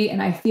needed to be.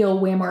 And I feel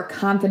way more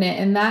confident.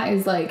 And that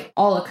is like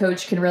all a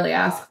coach can really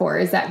ask for,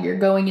 is that you're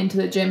going into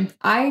the gym.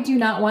 I do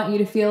not want you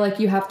to feel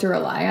like you have to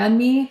rely on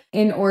me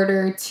in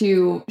order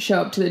to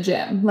show up to the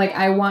gym. Like,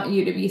 I want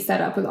you to be set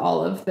up with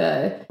all of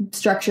the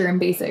structure and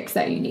basics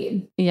that you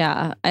need.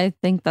 Yeah, I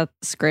think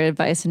that's great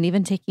advice. And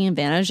even taking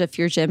advantage if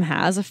your gym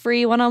has a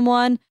free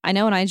one-on-one. I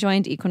know when I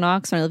joined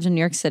Equinox, when I lived in New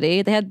York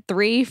City, they had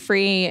 3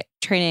 free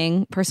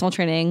personal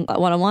training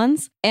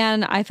one-on-ones.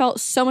 And I felt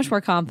so much more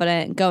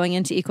confident going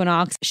into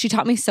Equinox. She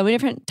taught me so many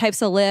different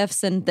types of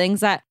lifts and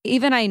things that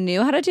even I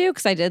knew how to do,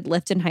 because I did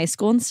lift in high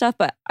school and stuff,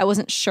 but I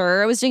wasn't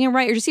sure I was doing it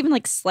right. Or just even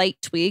like slight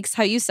tweaks,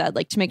 how you said,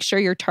 like to make sure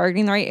you're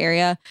targeting the right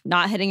area,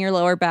 not hitting your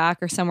lower back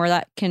or somewhere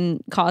that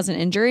can cause an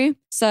injury.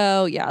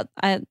 So yeah,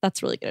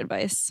 that's really good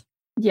advice.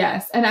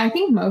 Yes. And I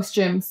think most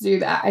gyms do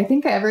that. I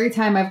think every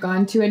time I've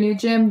gone to a new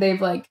gym,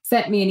 they've like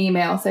sent me an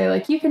email, say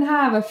like, you can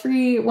have a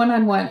free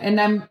one-on-one. And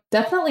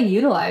definitely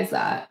utilize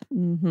that.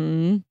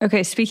 Mm-hmm.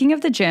 Okay, speaking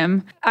of the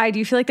gym, I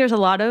do feel like there's a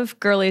lot of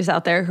girlies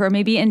out there who are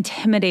maybe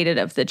intimidated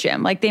of the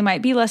gym. Like they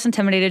might be less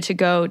intimidated to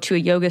go to a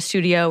yoga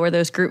studio or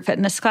those group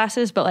fitness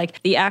classes, but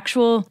like the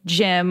actual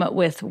gym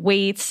with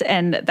weights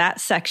and that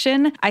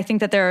section, I think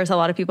that there's a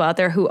lot of people out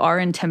there who are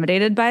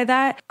intimidated by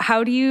that.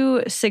 How do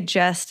you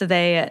suggest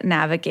they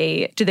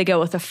navigate? Do they go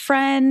with a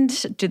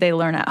friend? Do they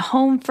learn at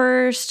home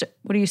first?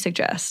 What do you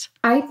suggest?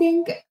 I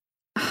think,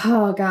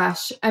 oh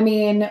gosh, I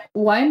mean,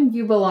 one,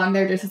 you belong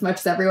there just as much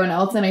as everyone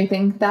else. And I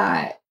think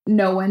that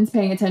no one's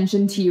paying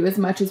attention to you as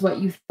much as what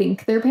you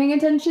think they're paying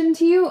attention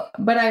to you.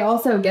 But I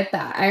also get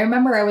that. I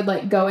remember I would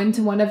like go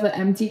into one of the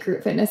empty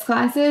group fitness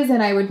classes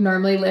and I would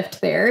normally lift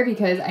there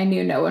because I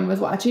knew no one was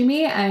watching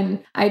me.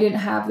 And I didn't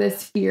have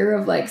this fear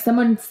of like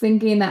someone's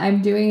thinking that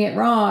I'm doing it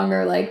wrong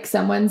or like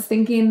someone's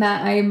thinking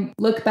that I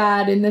look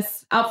bad in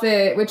this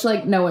outfit, which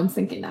like no one's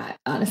thinking that,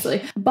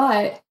 honestly.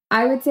 But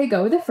I would say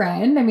go with a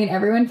friend. I mean,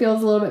 everyone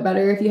feels a little bit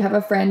better if you have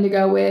a friend to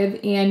go with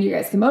and you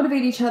guys can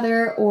motivate each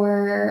other.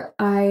 Or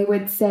I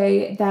would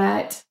say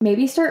that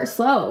maybe start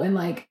slow and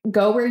like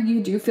go where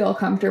you do feel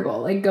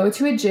comfortable. Like go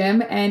to a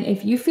gym, and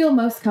if you feel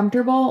most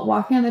comfortable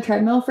walking on the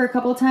treadmill for a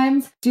couple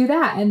times, do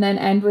that and then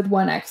end with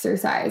one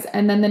exercise.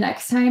 And then the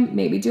next time,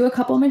 maybe do a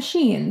couple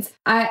machines.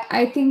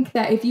 I think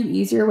that if you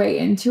ease your way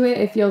into it,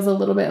 it feels a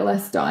little bit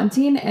less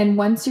daunting. And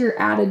once you're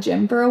at a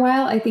gym for a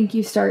while, I think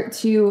you start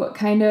to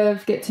kind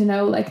of get to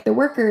know like the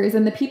workers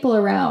and the people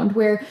around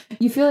where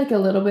you feel like a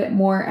little bit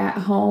more at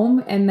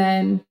home, and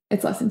then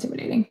it's less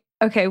intimidating.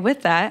 Okay,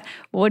 with that,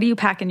 what do you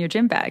pack in your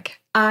gym bag?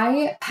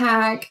 I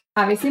pack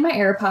obviously my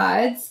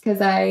AirPods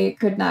because I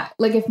could not,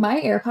 like if my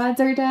AirPods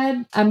are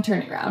dead, I'm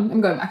turning around.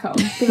 I'm going back home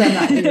because I'm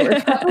not going to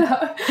work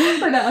out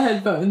without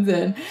headphones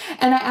in.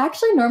 And I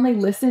actually normally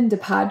listen to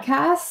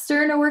podcasts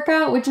during a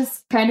workout, which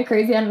is kind of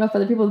crazy. I don't know if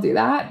other people do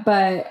that,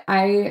 but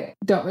I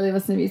don't really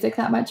listen to music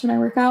that much when I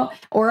work out.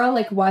 Or I'll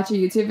like watch a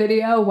YouTube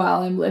video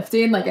while I'm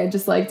lifting. Like I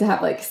just like to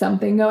have like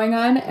something going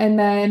on. And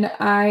then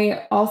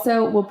I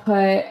also will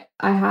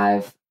I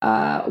have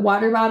a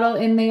water bottle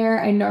in there.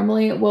 I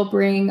normally will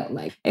bring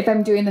like, if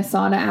I'm doing the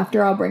sauna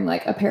after, I'll bring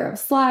like a pair of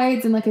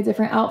slides and like a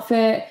different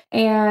outfit.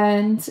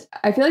 And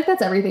I feel like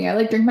that's everything. I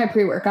like drink my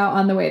pre-workout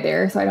on the way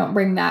there, so I don't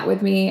bring that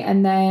with me.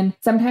 And then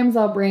sometimes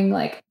I'll bring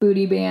like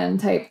booty band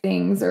type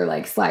things or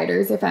like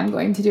sliders if I'm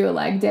going to do a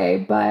leg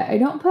day, but I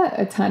don't put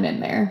a ton in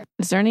there.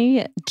 Is there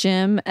any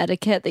gym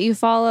etiquette that you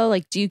follow?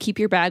 Like, do you keep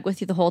your bag with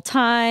you the whole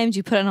time? Do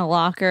you put it in a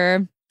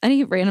locker?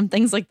 Any random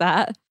things like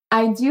that?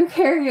 I do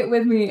carry it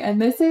with me.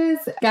 And this is,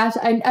 gosh,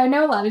 I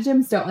know a lot of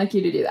gyms don't like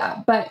you to do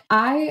that, but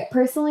I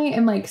personally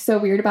am like so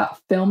weird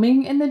about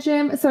filming in the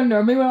gym. So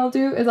normally what I'll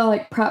do is I'll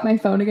like prop my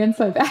phone against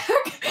my back.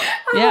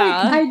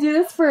 Yeah. I do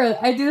this for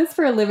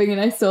a living and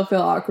I still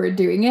feel awkward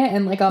doing it.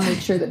 And like, I'll make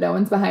sure that no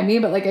one's behind me,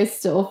 but like, I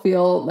still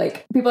feel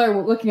like people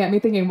are looking at me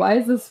thinking, why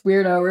is this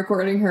weirdo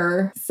recording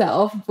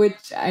herself?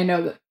 Which I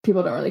know that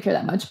people don't really care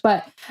that much,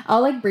 but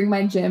I'll like bring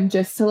my gym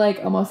just to like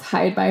almost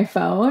hide my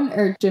phone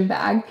or gym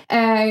bag.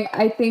 And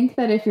I think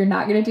that if you're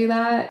not going to do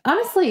that,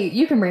 honestly,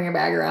 you can bring your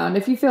bag around.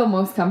 If you feel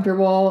most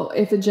comfortable,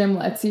 if the gym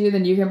lets you,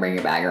 then you can bring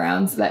your bag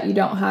around so that you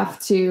don't have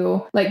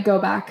to like go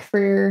back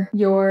for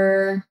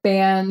your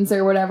bands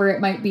or whatever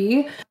it might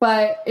be.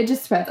 But it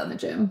just depends on the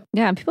gym.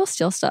 Yeah, and people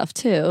steal stuff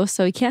too.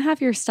 So you can't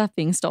have your stuff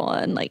being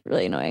stolen. Like,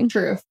 really annoying.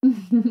 True.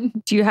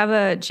 Do you have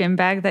a gym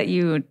bag that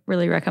you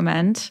really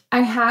recommend?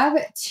 I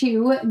have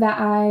two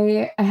that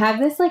I have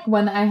this like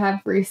one that I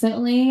have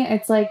recently.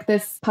 It's like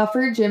this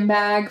puffer gym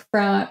bag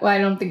from, well, I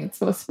don't think it's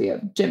supposed to be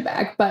a gym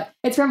bag, but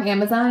it's from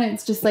Amazon.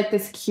 It's just like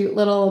this cute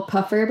little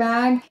puffer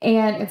bag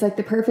and it's like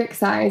the perfect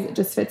size. It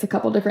just fits a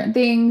couple different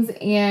things.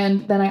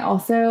 And then I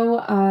also,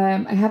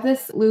 I have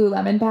this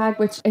Lululemon bag,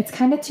 which it's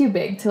kind of too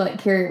big to like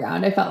carry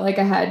around. I felt like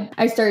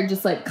I started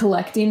just like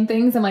collecting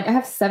things. I'm like, I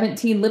have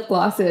 17 lip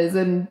glosses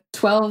and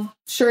 12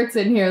 shirts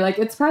in here. Like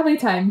it's probably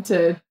time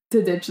to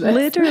ditch this.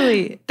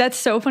 Literally. That's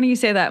so funny you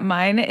say that.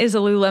 Mine is a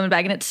Lululemon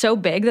bag and it's so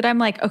big that I'm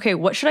like, okay,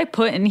 what should I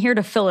put in here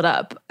to fill it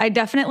up? I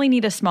definitely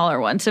need a smaller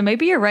one. So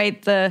maybe you're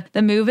right. The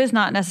move is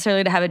not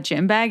necessarily to have a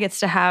gym bag. It's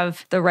to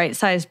have the right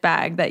size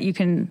bag that you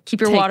can keep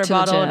your water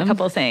bottle and a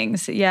couple of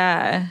things.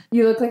 Yeah.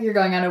 You look like you're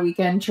going on a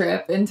weekend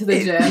trip into the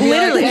gym.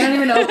 Literally. Like, I don't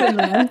even open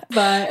this,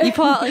 but you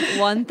pull out like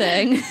one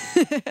thing.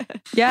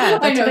 Yeah.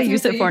 That's what I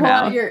use it for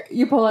now.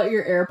 You pull out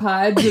your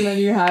AirPods and then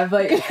you have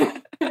like...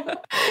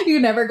 you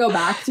never go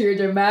back to your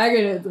gym bag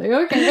and it's like,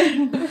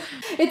 okay.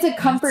 It's a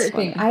comfort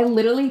thing. I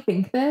literally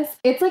think this.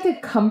 It's like a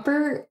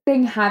comfort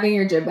thing having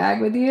your gym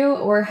bag with you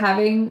or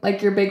having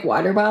like your big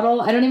water bottle.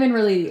 I don't even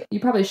really,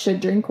 you probably should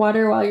drink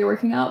water while you're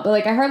working out, but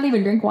like I hardly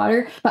even drink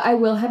water, but I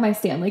will have my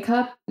Stanley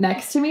cup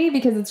next to me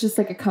because it's just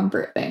like a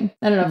comfort thing.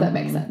 I don't know if that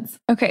makes sense.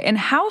 Okay. And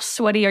how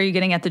sweaty are you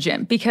getting at the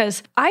gym?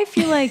 Because I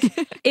feel like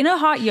in a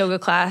hot yoga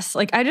class,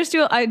 like I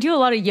do a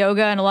lot of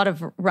yoga and a lot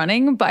of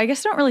running, but I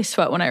guess I don't really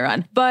sweat when I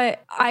run.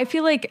 But I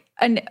feel like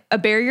a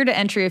barrier to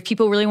entry if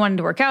people really wanted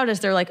to work out is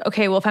they're like,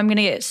 okay, well, if I'm going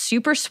to get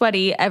super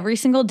sweaty every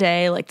single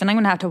day, like then I'm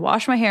going to have to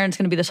wash my hair and it's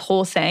going to be this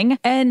whole thing.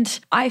 And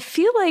I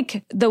feel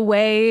like the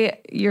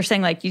way you're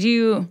saying, like you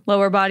do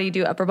lower body, you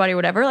do upper body,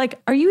 whatever,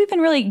 like, are you even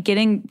really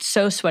getting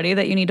so sweaty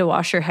that you need to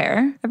wash your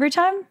hair every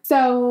time?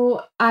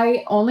 So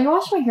I only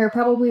wash my hair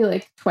probably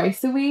like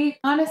twice a week,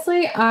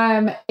 honestly.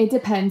 It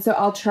depends. So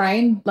I'll try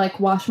and like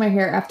wash my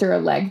hair after a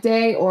leg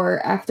day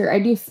or after I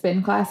do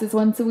spin classes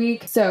once a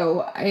week.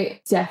 So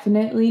I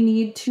definitely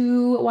need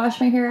to wash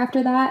my hair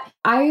after that.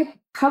 I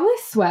probably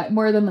sweat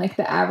more than like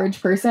the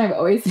average person. I've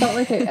always felt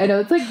like I know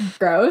it's like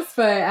gross,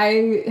 but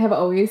I have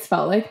always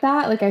felt like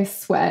that. Like I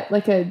sweat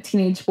like a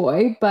teenage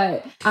boy,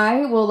 but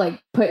I will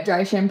like put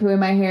dry shampoo in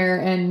my hair.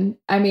 And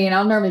I mean,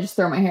 I'll normally just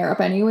throw my hair up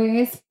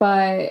anyways,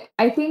 but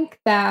I think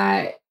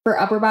that for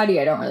upper body,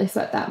 I don't really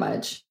sweat that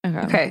much.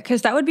 Okay.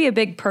 Because that would be a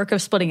big perk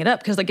of splitting it up.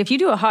 Because like if you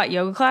do a hot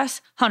yoga class,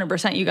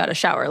 100% you got to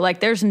shower. Like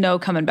there's no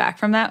coming back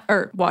from that,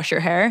 or wash your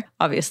hair.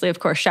 Obviously, of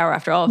course, shower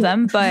after all of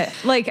them. But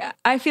like,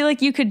 I feel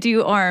like you could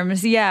do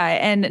arms,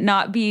 and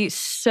not be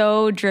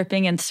so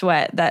dripping in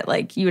sweat that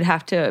like you would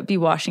have to be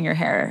washing your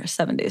hair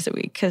 7 days a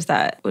week, because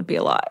that would be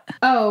a lot.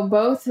 Oh,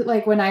 both.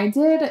 Like when I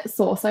did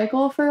Soul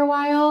Cycle for a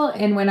while,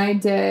 and when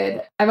I've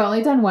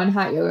only done one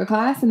hot yoga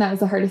class, and that was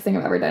the hardest thing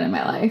I've ever done in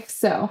my life.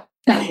 So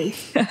I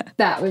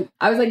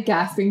was like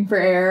gasping for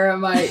air.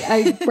 I'm like,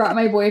 I brought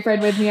my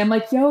boyfriend with me. I'm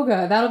like,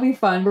 yoga, that'll be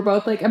fun. We're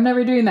both like, I'm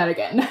never doing that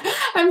again.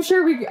 I'm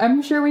sure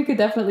we could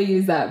definitely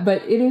use that,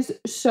 but it is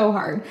so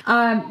hard.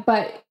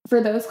 But for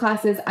those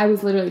classes, I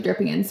was literally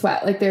dripping in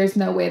sweat. Like there's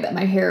no way that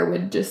my hair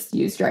would just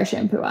use dry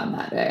shampoo on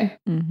that day.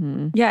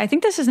 Mm-hmm. Yeah, I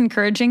think this is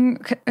encouraging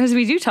because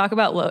we do talk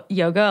about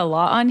yoga a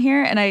lot on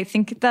here. And I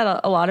think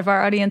that a lot of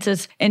our audience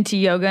is into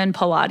yoga and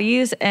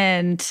Pilates.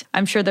 And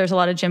I'm sure there's a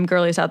lot of gym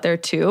girlies out there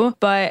too.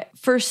 But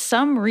for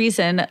some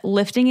reason,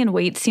 lifting in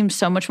weights seems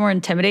so much more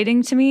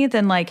intimidating to me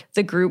than like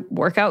the group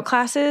workout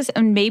classes.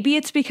 And maybe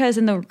it's because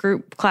in the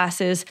group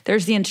classes,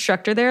 there's the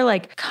instructor there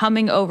like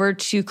coming over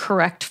to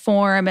correct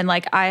form. And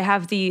like I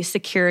have the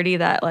security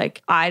that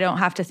like I don't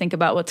have to think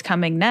about what's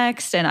coming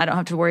next, and I don't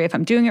have to worry if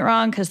I'm doing it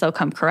wrong because they'll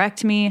come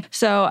correct me.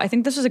 So I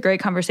think this was a great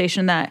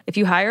conversation that if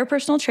you hire a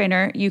personal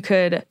trainer, you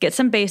could get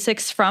some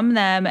basics from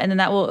them, and then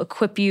that will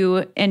equip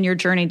you in your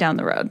journey down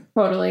the road.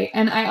 Totally.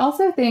 And I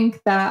also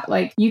think that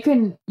like you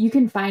can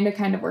find a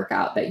kind of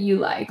workout that you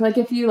like. Like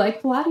if you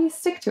like Pilates,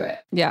 stick to it.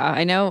 Yeah,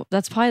 I know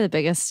that's probably the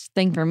biggest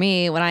thing for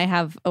me when I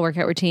have a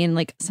workout routine.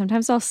 Like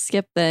sometimes I'll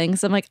skip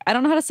things. I'm like, I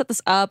don't know how to set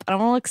this up. I don't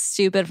want to look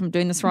stupid if I'm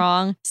doing this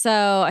wrong.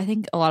 So I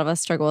think a lot of us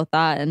struggle with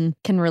that and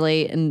can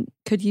relate and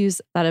could use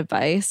that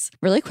advice.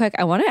 Really quick,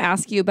 I want to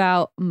ask you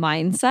about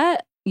mindset.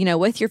 You know,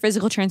 with your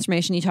physical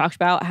transformation, you talked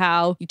about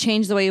how you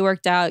changed the way you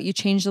worked out, you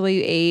changed the way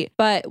you ate,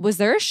 but was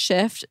there a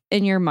shift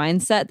in your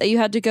mindset that you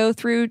had to go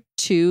through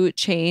to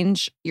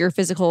change your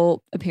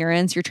physical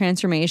appearance, your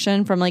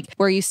transformation from like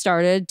where you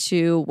started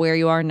to where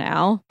you are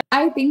now?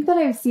 I think that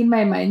I've seen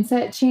my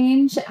mindset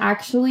change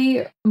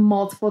actually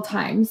multiple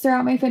times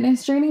throughout my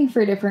fitness journey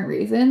for different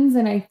reasons.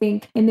 And I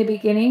think in the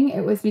beginning,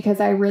 it was because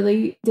I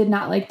really did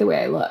not like the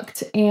way I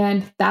looked.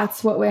 And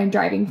that's what my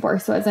driving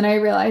force was. And I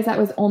realized that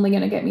was only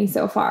going to get me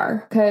so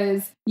far,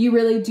 because you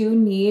really do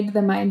need the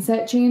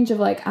mindset change of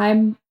like,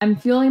 I'm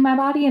fueling my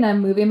body and I'm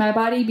moving my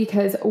body,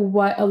 because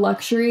what a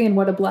luxury and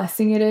what a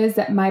blessing it is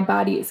that my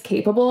body is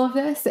capable of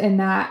this, and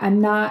that I'm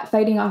not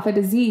fighting off a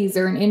disease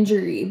or an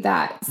injury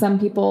that some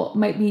people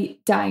might be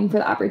dying for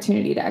the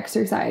opportunity to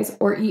exercise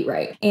or eat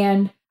right.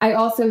 And I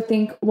also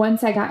think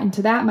once I got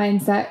into that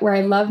mindset where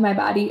I love my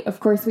body, of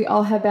course, we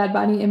all have bad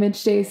body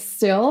image days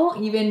still,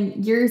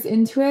 even years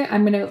into it,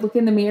 I'm going to look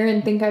in the mirror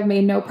and think I've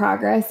made no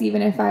progress,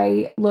 even if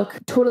I look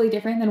totally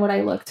different than what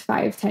I looked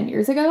 5-10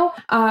 years ago.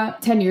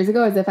 10 years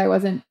ago, as if I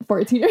wasn't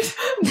 14 years,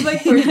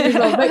 like 14 years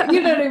old, but you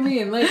know what I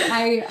mean? Like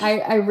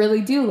I really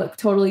do look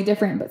totally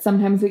different, but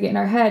sometimes we get in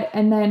our head.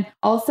 And then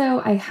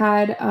also I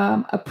had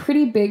a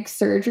pretty big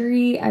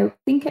surgery. I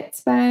think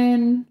it's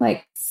been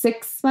like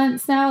 6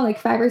 months now, like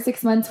 5 or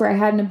 6 months, where I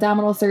had an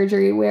abdominal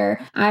surgery where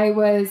I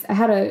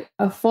had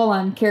a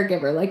full-on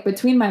caregiver, like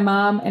between my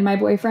mom and my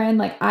boyfriend.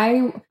 Like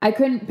I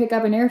couldn't pick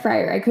up an air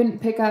fryer. I couldn't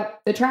pick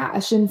up the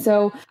trash. And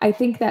so I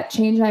think that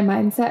changed my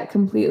mindset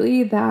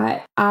completely,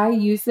 that I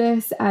use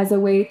this as a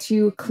way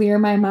to clear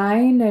my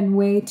mind and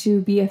way to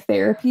be a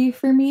therapy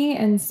for me.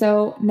 And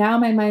so now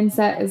my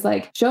mindset is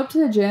like, show up to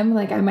the gym.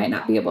 Like I might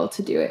not be able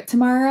to do it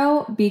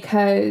tomorrow,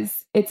 because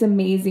it's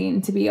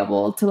amazing to be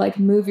able to like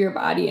move your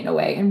body in a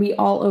way. And we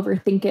all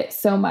overthink it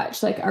so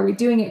much. Like, are we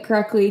doing it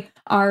correctly?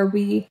 Are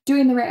we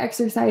doing the right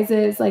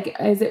exercises? Like,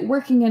 is it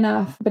working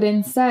enough? But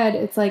instead,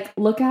 it's like,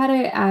 look at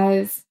it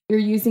as you're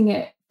using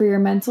it for your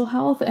mental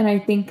health. And I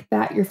think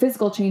that your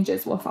physical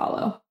changes will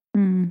follow.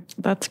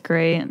 That's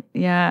great.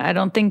 Yeah. I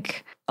don't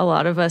think a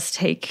lot of us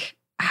take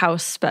how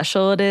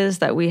special it is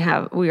that we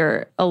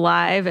are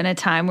alive in a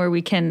time where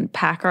we can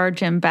pack our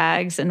gym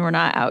bags and we're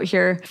not out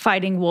here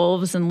fighting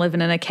wolves and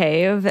living in a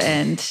cave.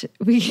 And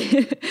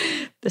it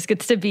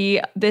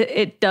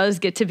does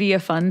get to be a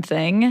fun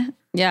thing.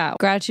 Yeah.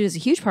 Gratitude is a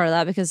huge part of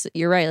that because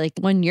you're right. Like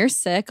when you're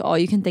sick, all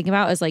you can think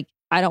about is like,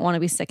 I don't want to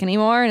be sick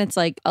anymore. And it's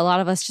like a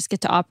lot of us just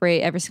get to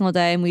operate every single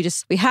day and we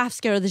have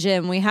to go to the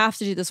gym. We have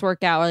to do this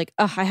workout. We're like,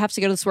 oh, I have to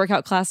go to this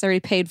workout class. I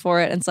already paid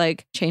for it. And it's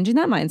like changing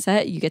that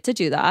mindset. You get to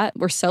do that.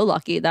 We're so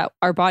lucky that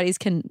our bodies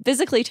can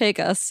physically take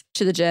us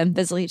to the gym,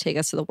 physically take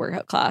us to the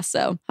workout class.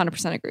 So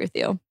 100% agree with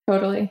you.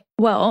 Totally.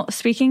 Well,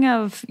 speaking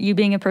of you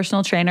being a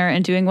personal trainer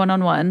and doing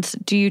one-on-ones,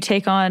 do you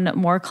take on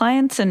more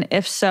clients? And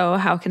if so,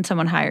 how can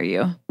someone hire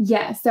you?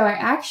 Yeah. So I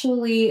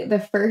actually,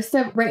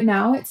 right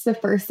now, it's the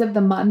first of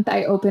the month,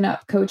 I open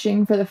up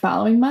coaching for the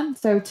following month.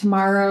 So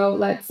tomorrow,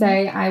 let's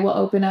say I will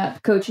open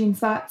up coaching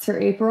spots for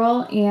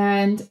April.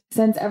 And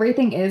since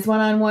everything is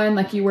one-on-one,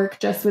 like you work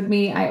just with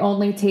me, I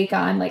only take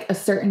on like a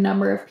certain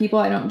number of people.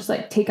 I don't just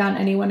like take on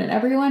anyone and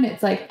everyone.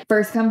 It's like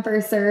first come,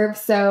 first serve.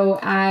 So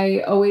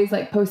I always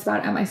like post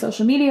about it on my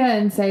social media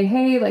and say,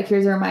 hey, like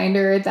here's a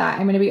reminder that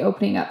I'm going to be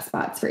opening up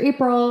spots for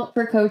April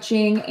for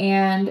coaching.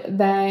 And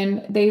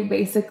then they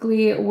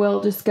basically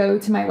will just go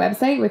to my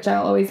website, which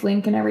I'll always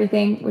link and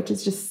everything, which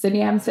is just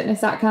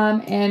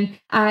sydneyadamsfitness.com. And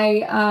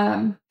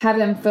I have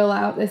them fill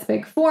out this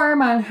big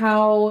form on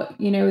how,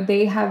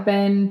 they have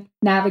been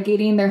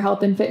navigating their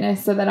health and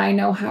fitness so that I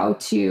know how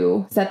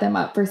to set them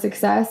up for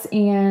success.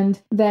 And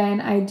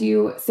then I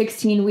do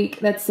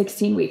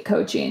 16-week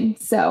coaching.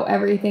 So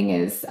everything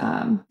is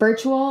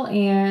virtual,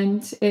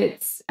 and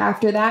it's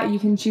after that you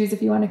can choose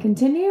if you want to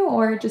continue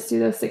or just do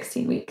those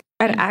 16-week.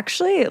 I'd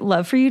actually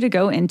love for you to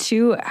go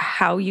into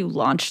how you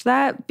launched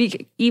that,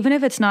 even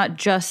if it's not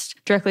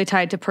just directly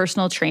tied to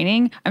personal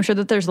training. I'm sure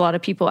that there's a lot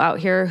of people out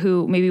here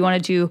who maybe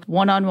want to do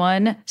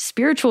one-on-one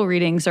spiritual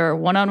readings or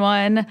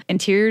one-on-one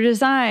interior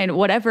design,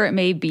 whatever it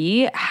may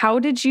be. How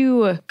did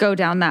you go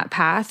down that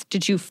path?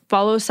 Did you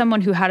follow someone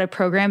who had a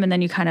program and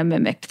then you kind of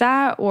mimicked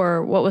that?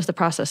 Or what was the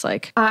process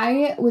like?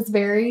 I was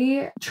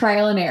very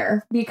trial and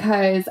error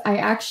because I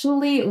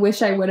actually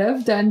wish I would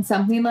have done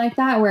something like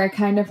that where I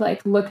kind of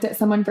like looked at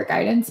someone for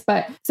guidance.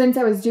 But since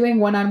I was doing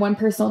one-on-one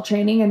personal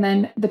training and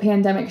then the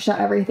pandemic shut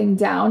everything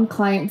down,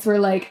 clients were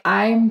like,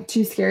 I'm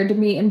too scared to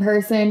meet in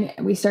person.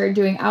 We started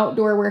doing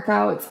outdoor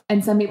workouts,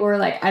 and some people were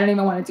like, I don't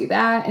even want to do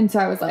that. And so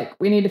I was like,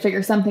 we need to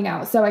figure something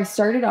out. So I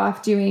started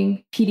off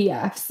doing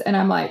PDFs, and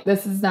I'm like,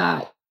 this is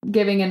not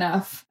giving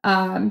enough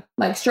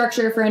like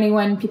structure for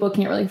anyone. People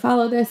can't really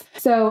follow this.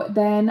 So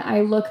then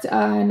I looked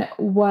on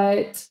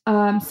what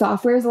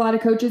softwares a lot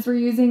of coaches were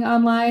using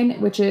online,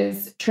 which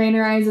is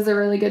Trainerize is a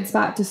really good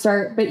spot to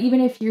start. But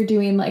even if you're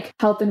doing like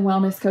health and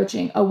wellness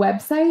coaching, a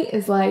website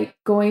is like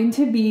going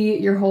to be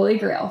your holy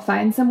grail.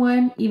 Find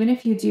someone, even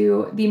if you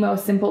do the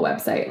most simple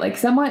website, like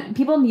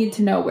people need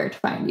to know where to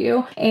find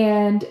you.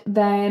 And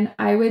then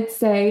I would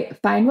say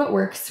find what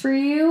works for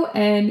you,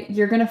 and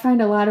you're going to find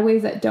a lot of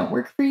ways that don't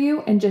work for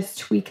you and just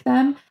tweak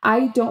them.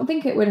 I don't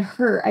think it would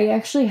hurt. I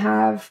actually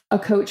have a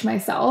coach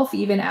myself.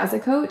 Even as a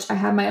coach, I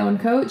have my own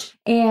coach,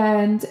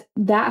 and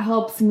that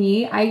helps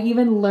me. I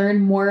even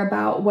learn more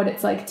about what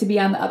it's like to be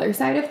on the other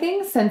side of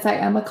things. Since I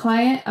am a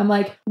client, I'm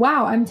like,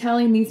 wow, I'm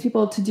telling these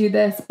people to do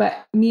this,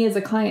 but me as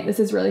a client, this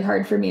is really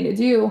hard for me to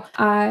do.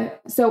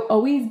 So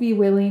always be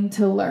willing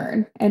to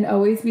learn and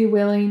always be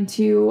willing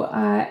to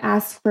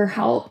ask for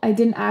help. I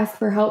didn't ask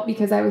for help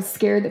because I was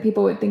scared that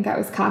people would think I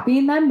was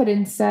copying them, but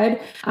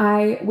instead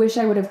I wish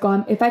I would have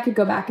gone, if I could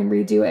go back and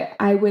redo it,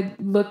 I would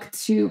look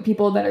to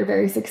people that are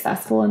very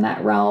successful in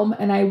that realm,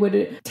 and I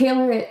would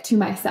tailor it to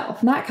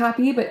myself, not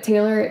copy, but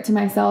tailor it to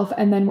myself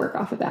and then work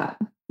off of that.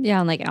 Yeah.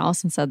 And like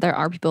Allison said, there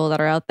are people that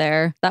are out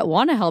there that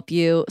want to help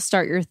you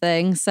start your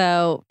thing.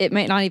 So it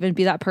might not even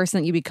be that person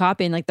that you'd be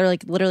copying. Like they're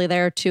like literally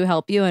there to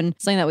help you. And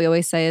something that we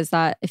always say is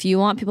that if you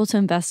want people to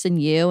invest in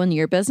you and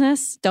your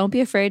business, don't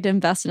be afraid to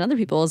invest in other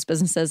people's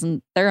businesses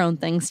and their own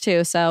things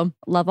too. So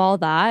love all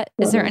that.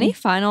 Is there any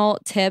final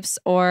tips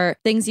or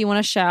things you want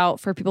to shout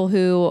for people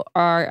who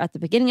are at the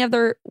beginning of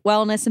their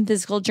wellness and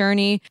physical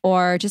journey,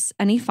 or just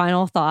any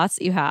final thoughts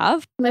that you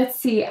have? Let's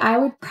see. I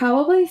would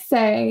probably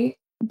say,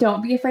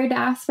 don't be afraid to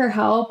ask for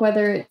help,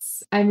 whether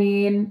it's,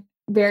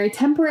 very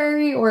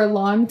temporary or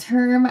long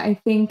term. I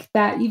think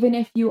that even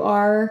if you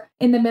are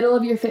in the middle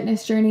of your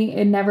fitness journey,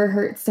 it never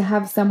hurts to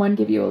have someone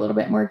give you a little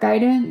bit more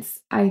guidance.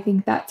 I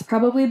think that's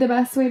probably the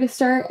best way to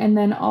start. And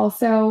then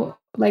also,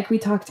 like we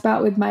talked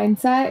about with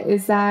mindset,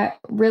 is that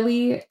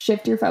really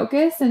shift your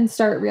focus and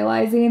start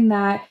realizing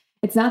that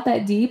it's not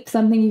that deep.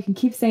 Something you can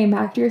keep saying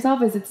back to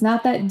yourself is it's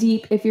not that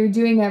deep if you're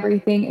doing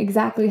everything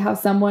exactly how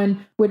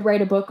someone would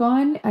write a book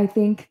on. I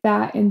think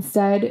that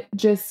instead,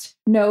 just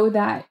know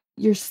that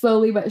you're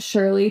slowly but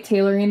surely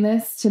tailoring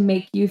this to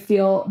make you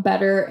feel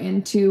better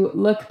and to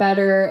look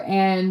better.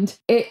 And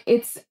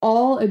it's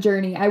all a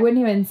journey. I wouldn't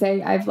even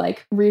say I've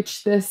like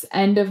reached this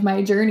end of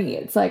my journey.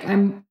 It's like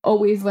I'm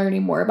always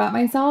learning more about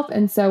myself.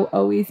 And so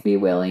always be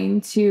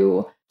willing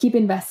to keep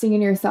investing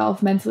in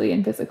yourself mentally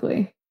and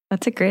physically.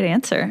 That's a great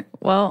answer.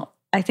 Well,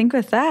 I think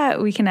with that,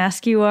 we can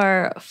ask you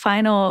our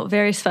final,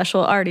 very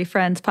special Already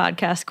Friends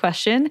podcast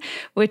question,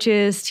 which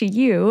is, to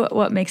you,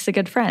 what makes a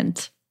good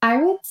friend? I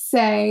would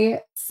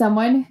say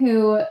someone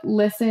who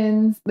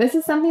listens, this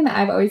is something that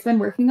I've always been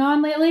working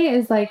on lately,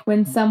 is like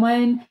when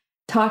someone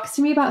talks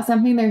to me about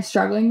something they're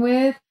struggling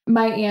with,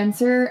 my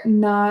answer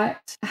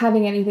not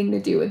having anything to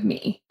do with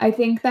me. I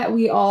think that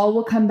we all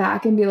will come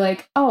back and be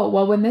like, oh,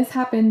 well, when this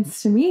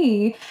happens to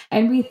me,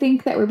 and we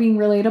think that we're being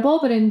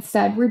relatable, but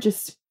instead we're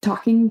just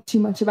talking too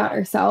much about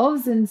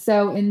ourselves. And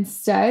so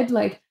instead,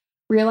 like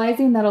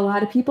realizing that a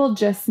lot of people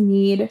just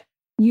need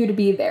you to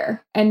be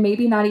there and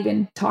maybe not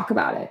even talk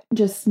about it.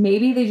 Just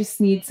maybe they just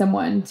need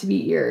someone to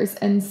be ears.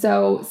 And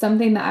so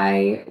something that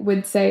I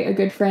would say a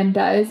good friend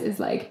does is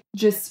like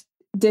just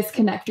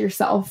disconnect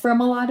yourself from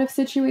a lot of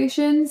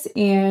situations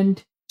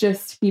and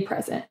just be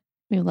present.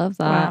 We love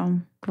that. Wow.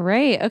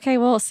 Great. Okay.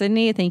 Well,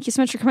 Sydney, thank you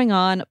so much for coming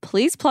on.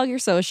 Please plug your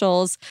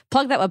socials,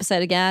 plug that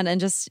website again, and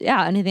just,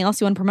 anything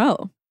else you want to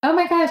promote. Oh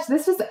my gosh,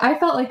 I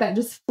felt like that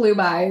just flew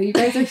by. You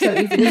guys are so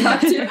easy to talk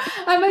to.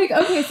 I'm like,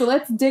 okay, so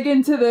let's dig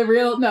into the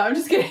real, no, I'm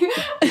just kidding.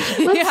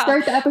 Let's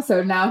start the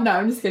episode now. No,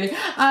 I'm just kidding.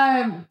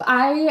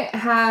 I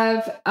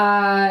have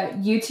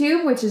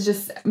YouTube, which is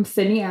just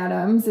Sydney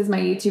Adams is my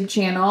YouTube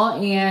channel.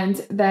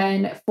 And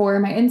then for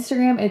my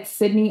Instagram, it's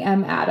Sydney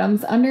M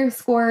Adams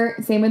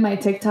 _. Same with my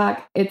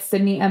TikTok, it's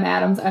Sydney M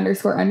Adams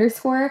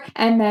 __.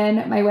 And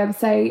then my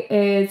website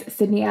is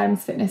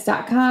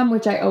sydneyadamsfitness.com,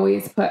 which I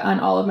always put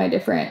on all of my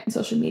different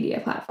social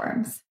media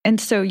platforms. And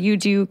so you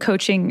do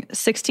coaching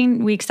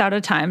 16 weeks at a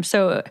time.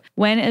 So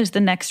when is the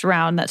next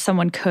round that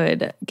someone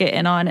could get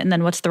in on? And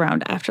then what's the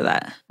round after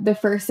that? The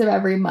first of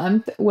every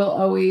month will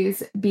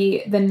always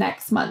be the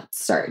next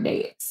month's start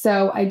date.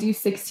 So I do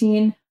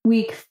 16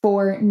 week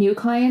for new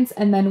clients.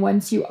 And then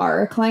once you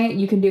are a client,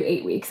 you can do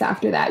 8 weeks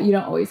after that. You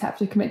don't always have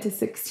to commit to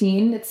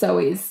 16. It's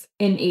always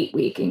in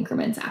 8-week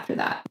increments after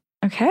that.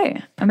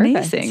 Okay.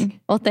 Amazing.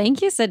 Perfect. Well,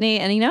 thank you, Sydney.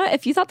 And you know what?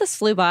 If you thought this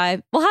flew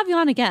by, we'll have you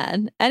on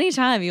again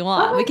anytime you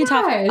want. We can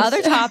talk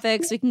other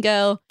topics. We can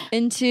go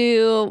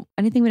into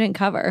anything we didn't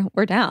cover.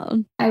 We're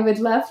down. I would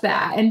love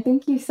that. And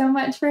thank you so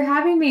much for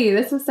having me.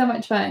 This was so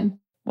much fun.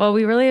 Well,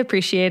 we really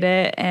appreciate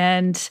it.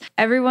 And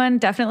everyone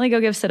definitely go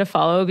give Sid a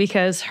follow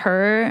because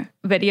her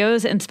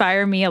videos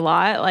inspire me a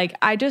lot. Like,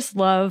 I just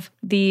love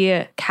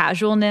the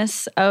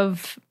casualness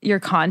of your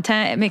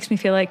content. It makes me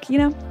feel like,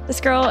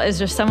 this girl is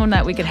just someone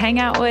that we could hang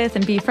out with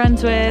and be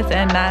friends with.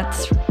 And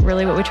that's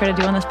really what we try to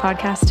do on this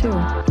podcast too.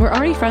 We're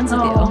already friends with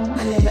you.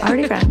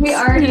 Already friends.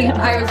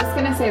 I was just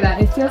going to say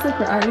that. It feels like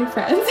we're already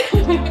friends.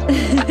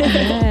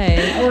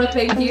 Hey. Well,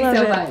 thank you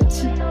so much.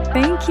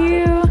 Thank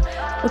you.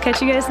 We'll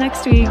catch you guys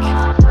next week.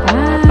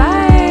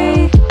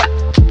 Bye.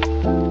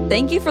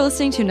 Thank you for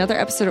listening to another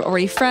episode of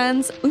Already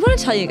Friends. We want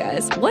to tell you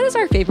guys, what is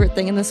our favorite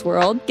thing in this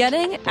world?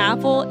 Getting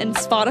Apple and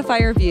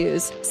Spotify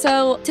reviews.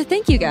 So to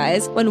thank you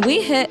guys, when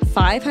we hit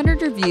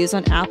 500 reviews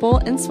on Apple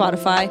and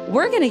Spotify,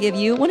 we're going to give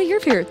you one of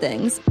your favorite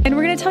things. And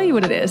we're going to tell you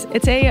what it is.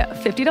 It's a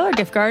 $50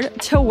 gift card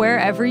to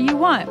wherever you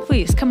want.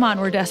 Please, come on,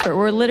 we're desperate.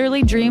 We're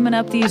literally dreaming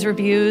up these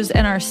reviews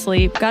in our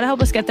sleep. Got to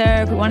help us get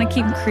there. We want to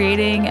keep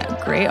creating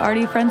great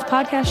Already Friends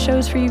podcast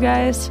shows for you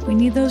guys. We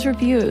need those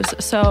reviews.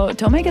 So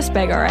don't make us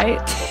beg, all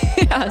right?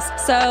 Yes.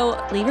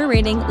 So leave a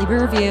rating, leave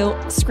a review,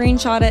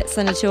 screenshot it,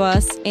 send it to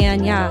us.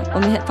 And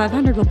when we hit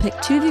 500, we'll pick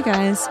 2 of you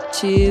guys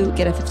to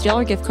get a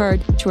 $50 gift card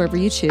to wherever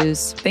you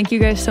choose. Thank you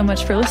guys so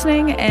much for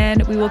listening.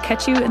 And we will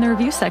catch you in the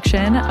review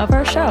section of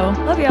our show.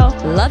 Love y'all.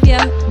 Love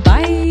ya.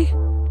 Bye.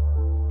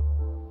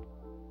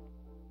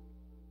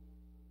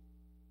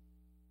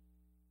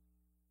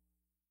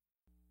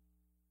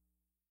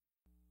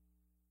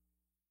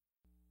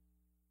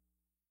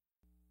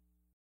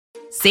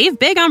 Save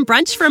big on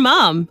brunch for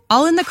mom,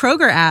 all in the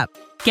Kroger app.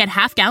 Get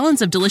half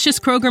gallons of delicious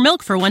Kroger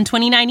milk for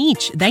 $1.29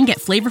 each. Then get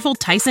flavorful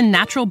Tyson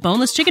natural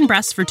boneless chicken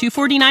breasts for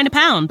 $2.49 a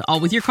pound,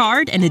 all with your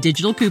card and a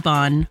digital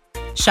coupon.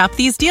 Shop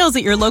these deals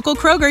at your local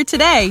Kroger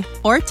today,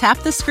 or tap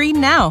the screen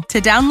now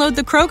to download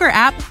the Kroger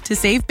app to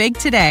save big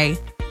today.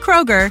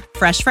 Kroger,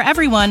 fresh for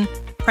everyone.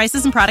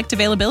 Prices and product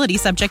availability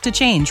subject to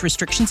change.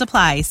 Restrictions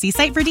apply. See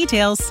site for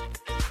details.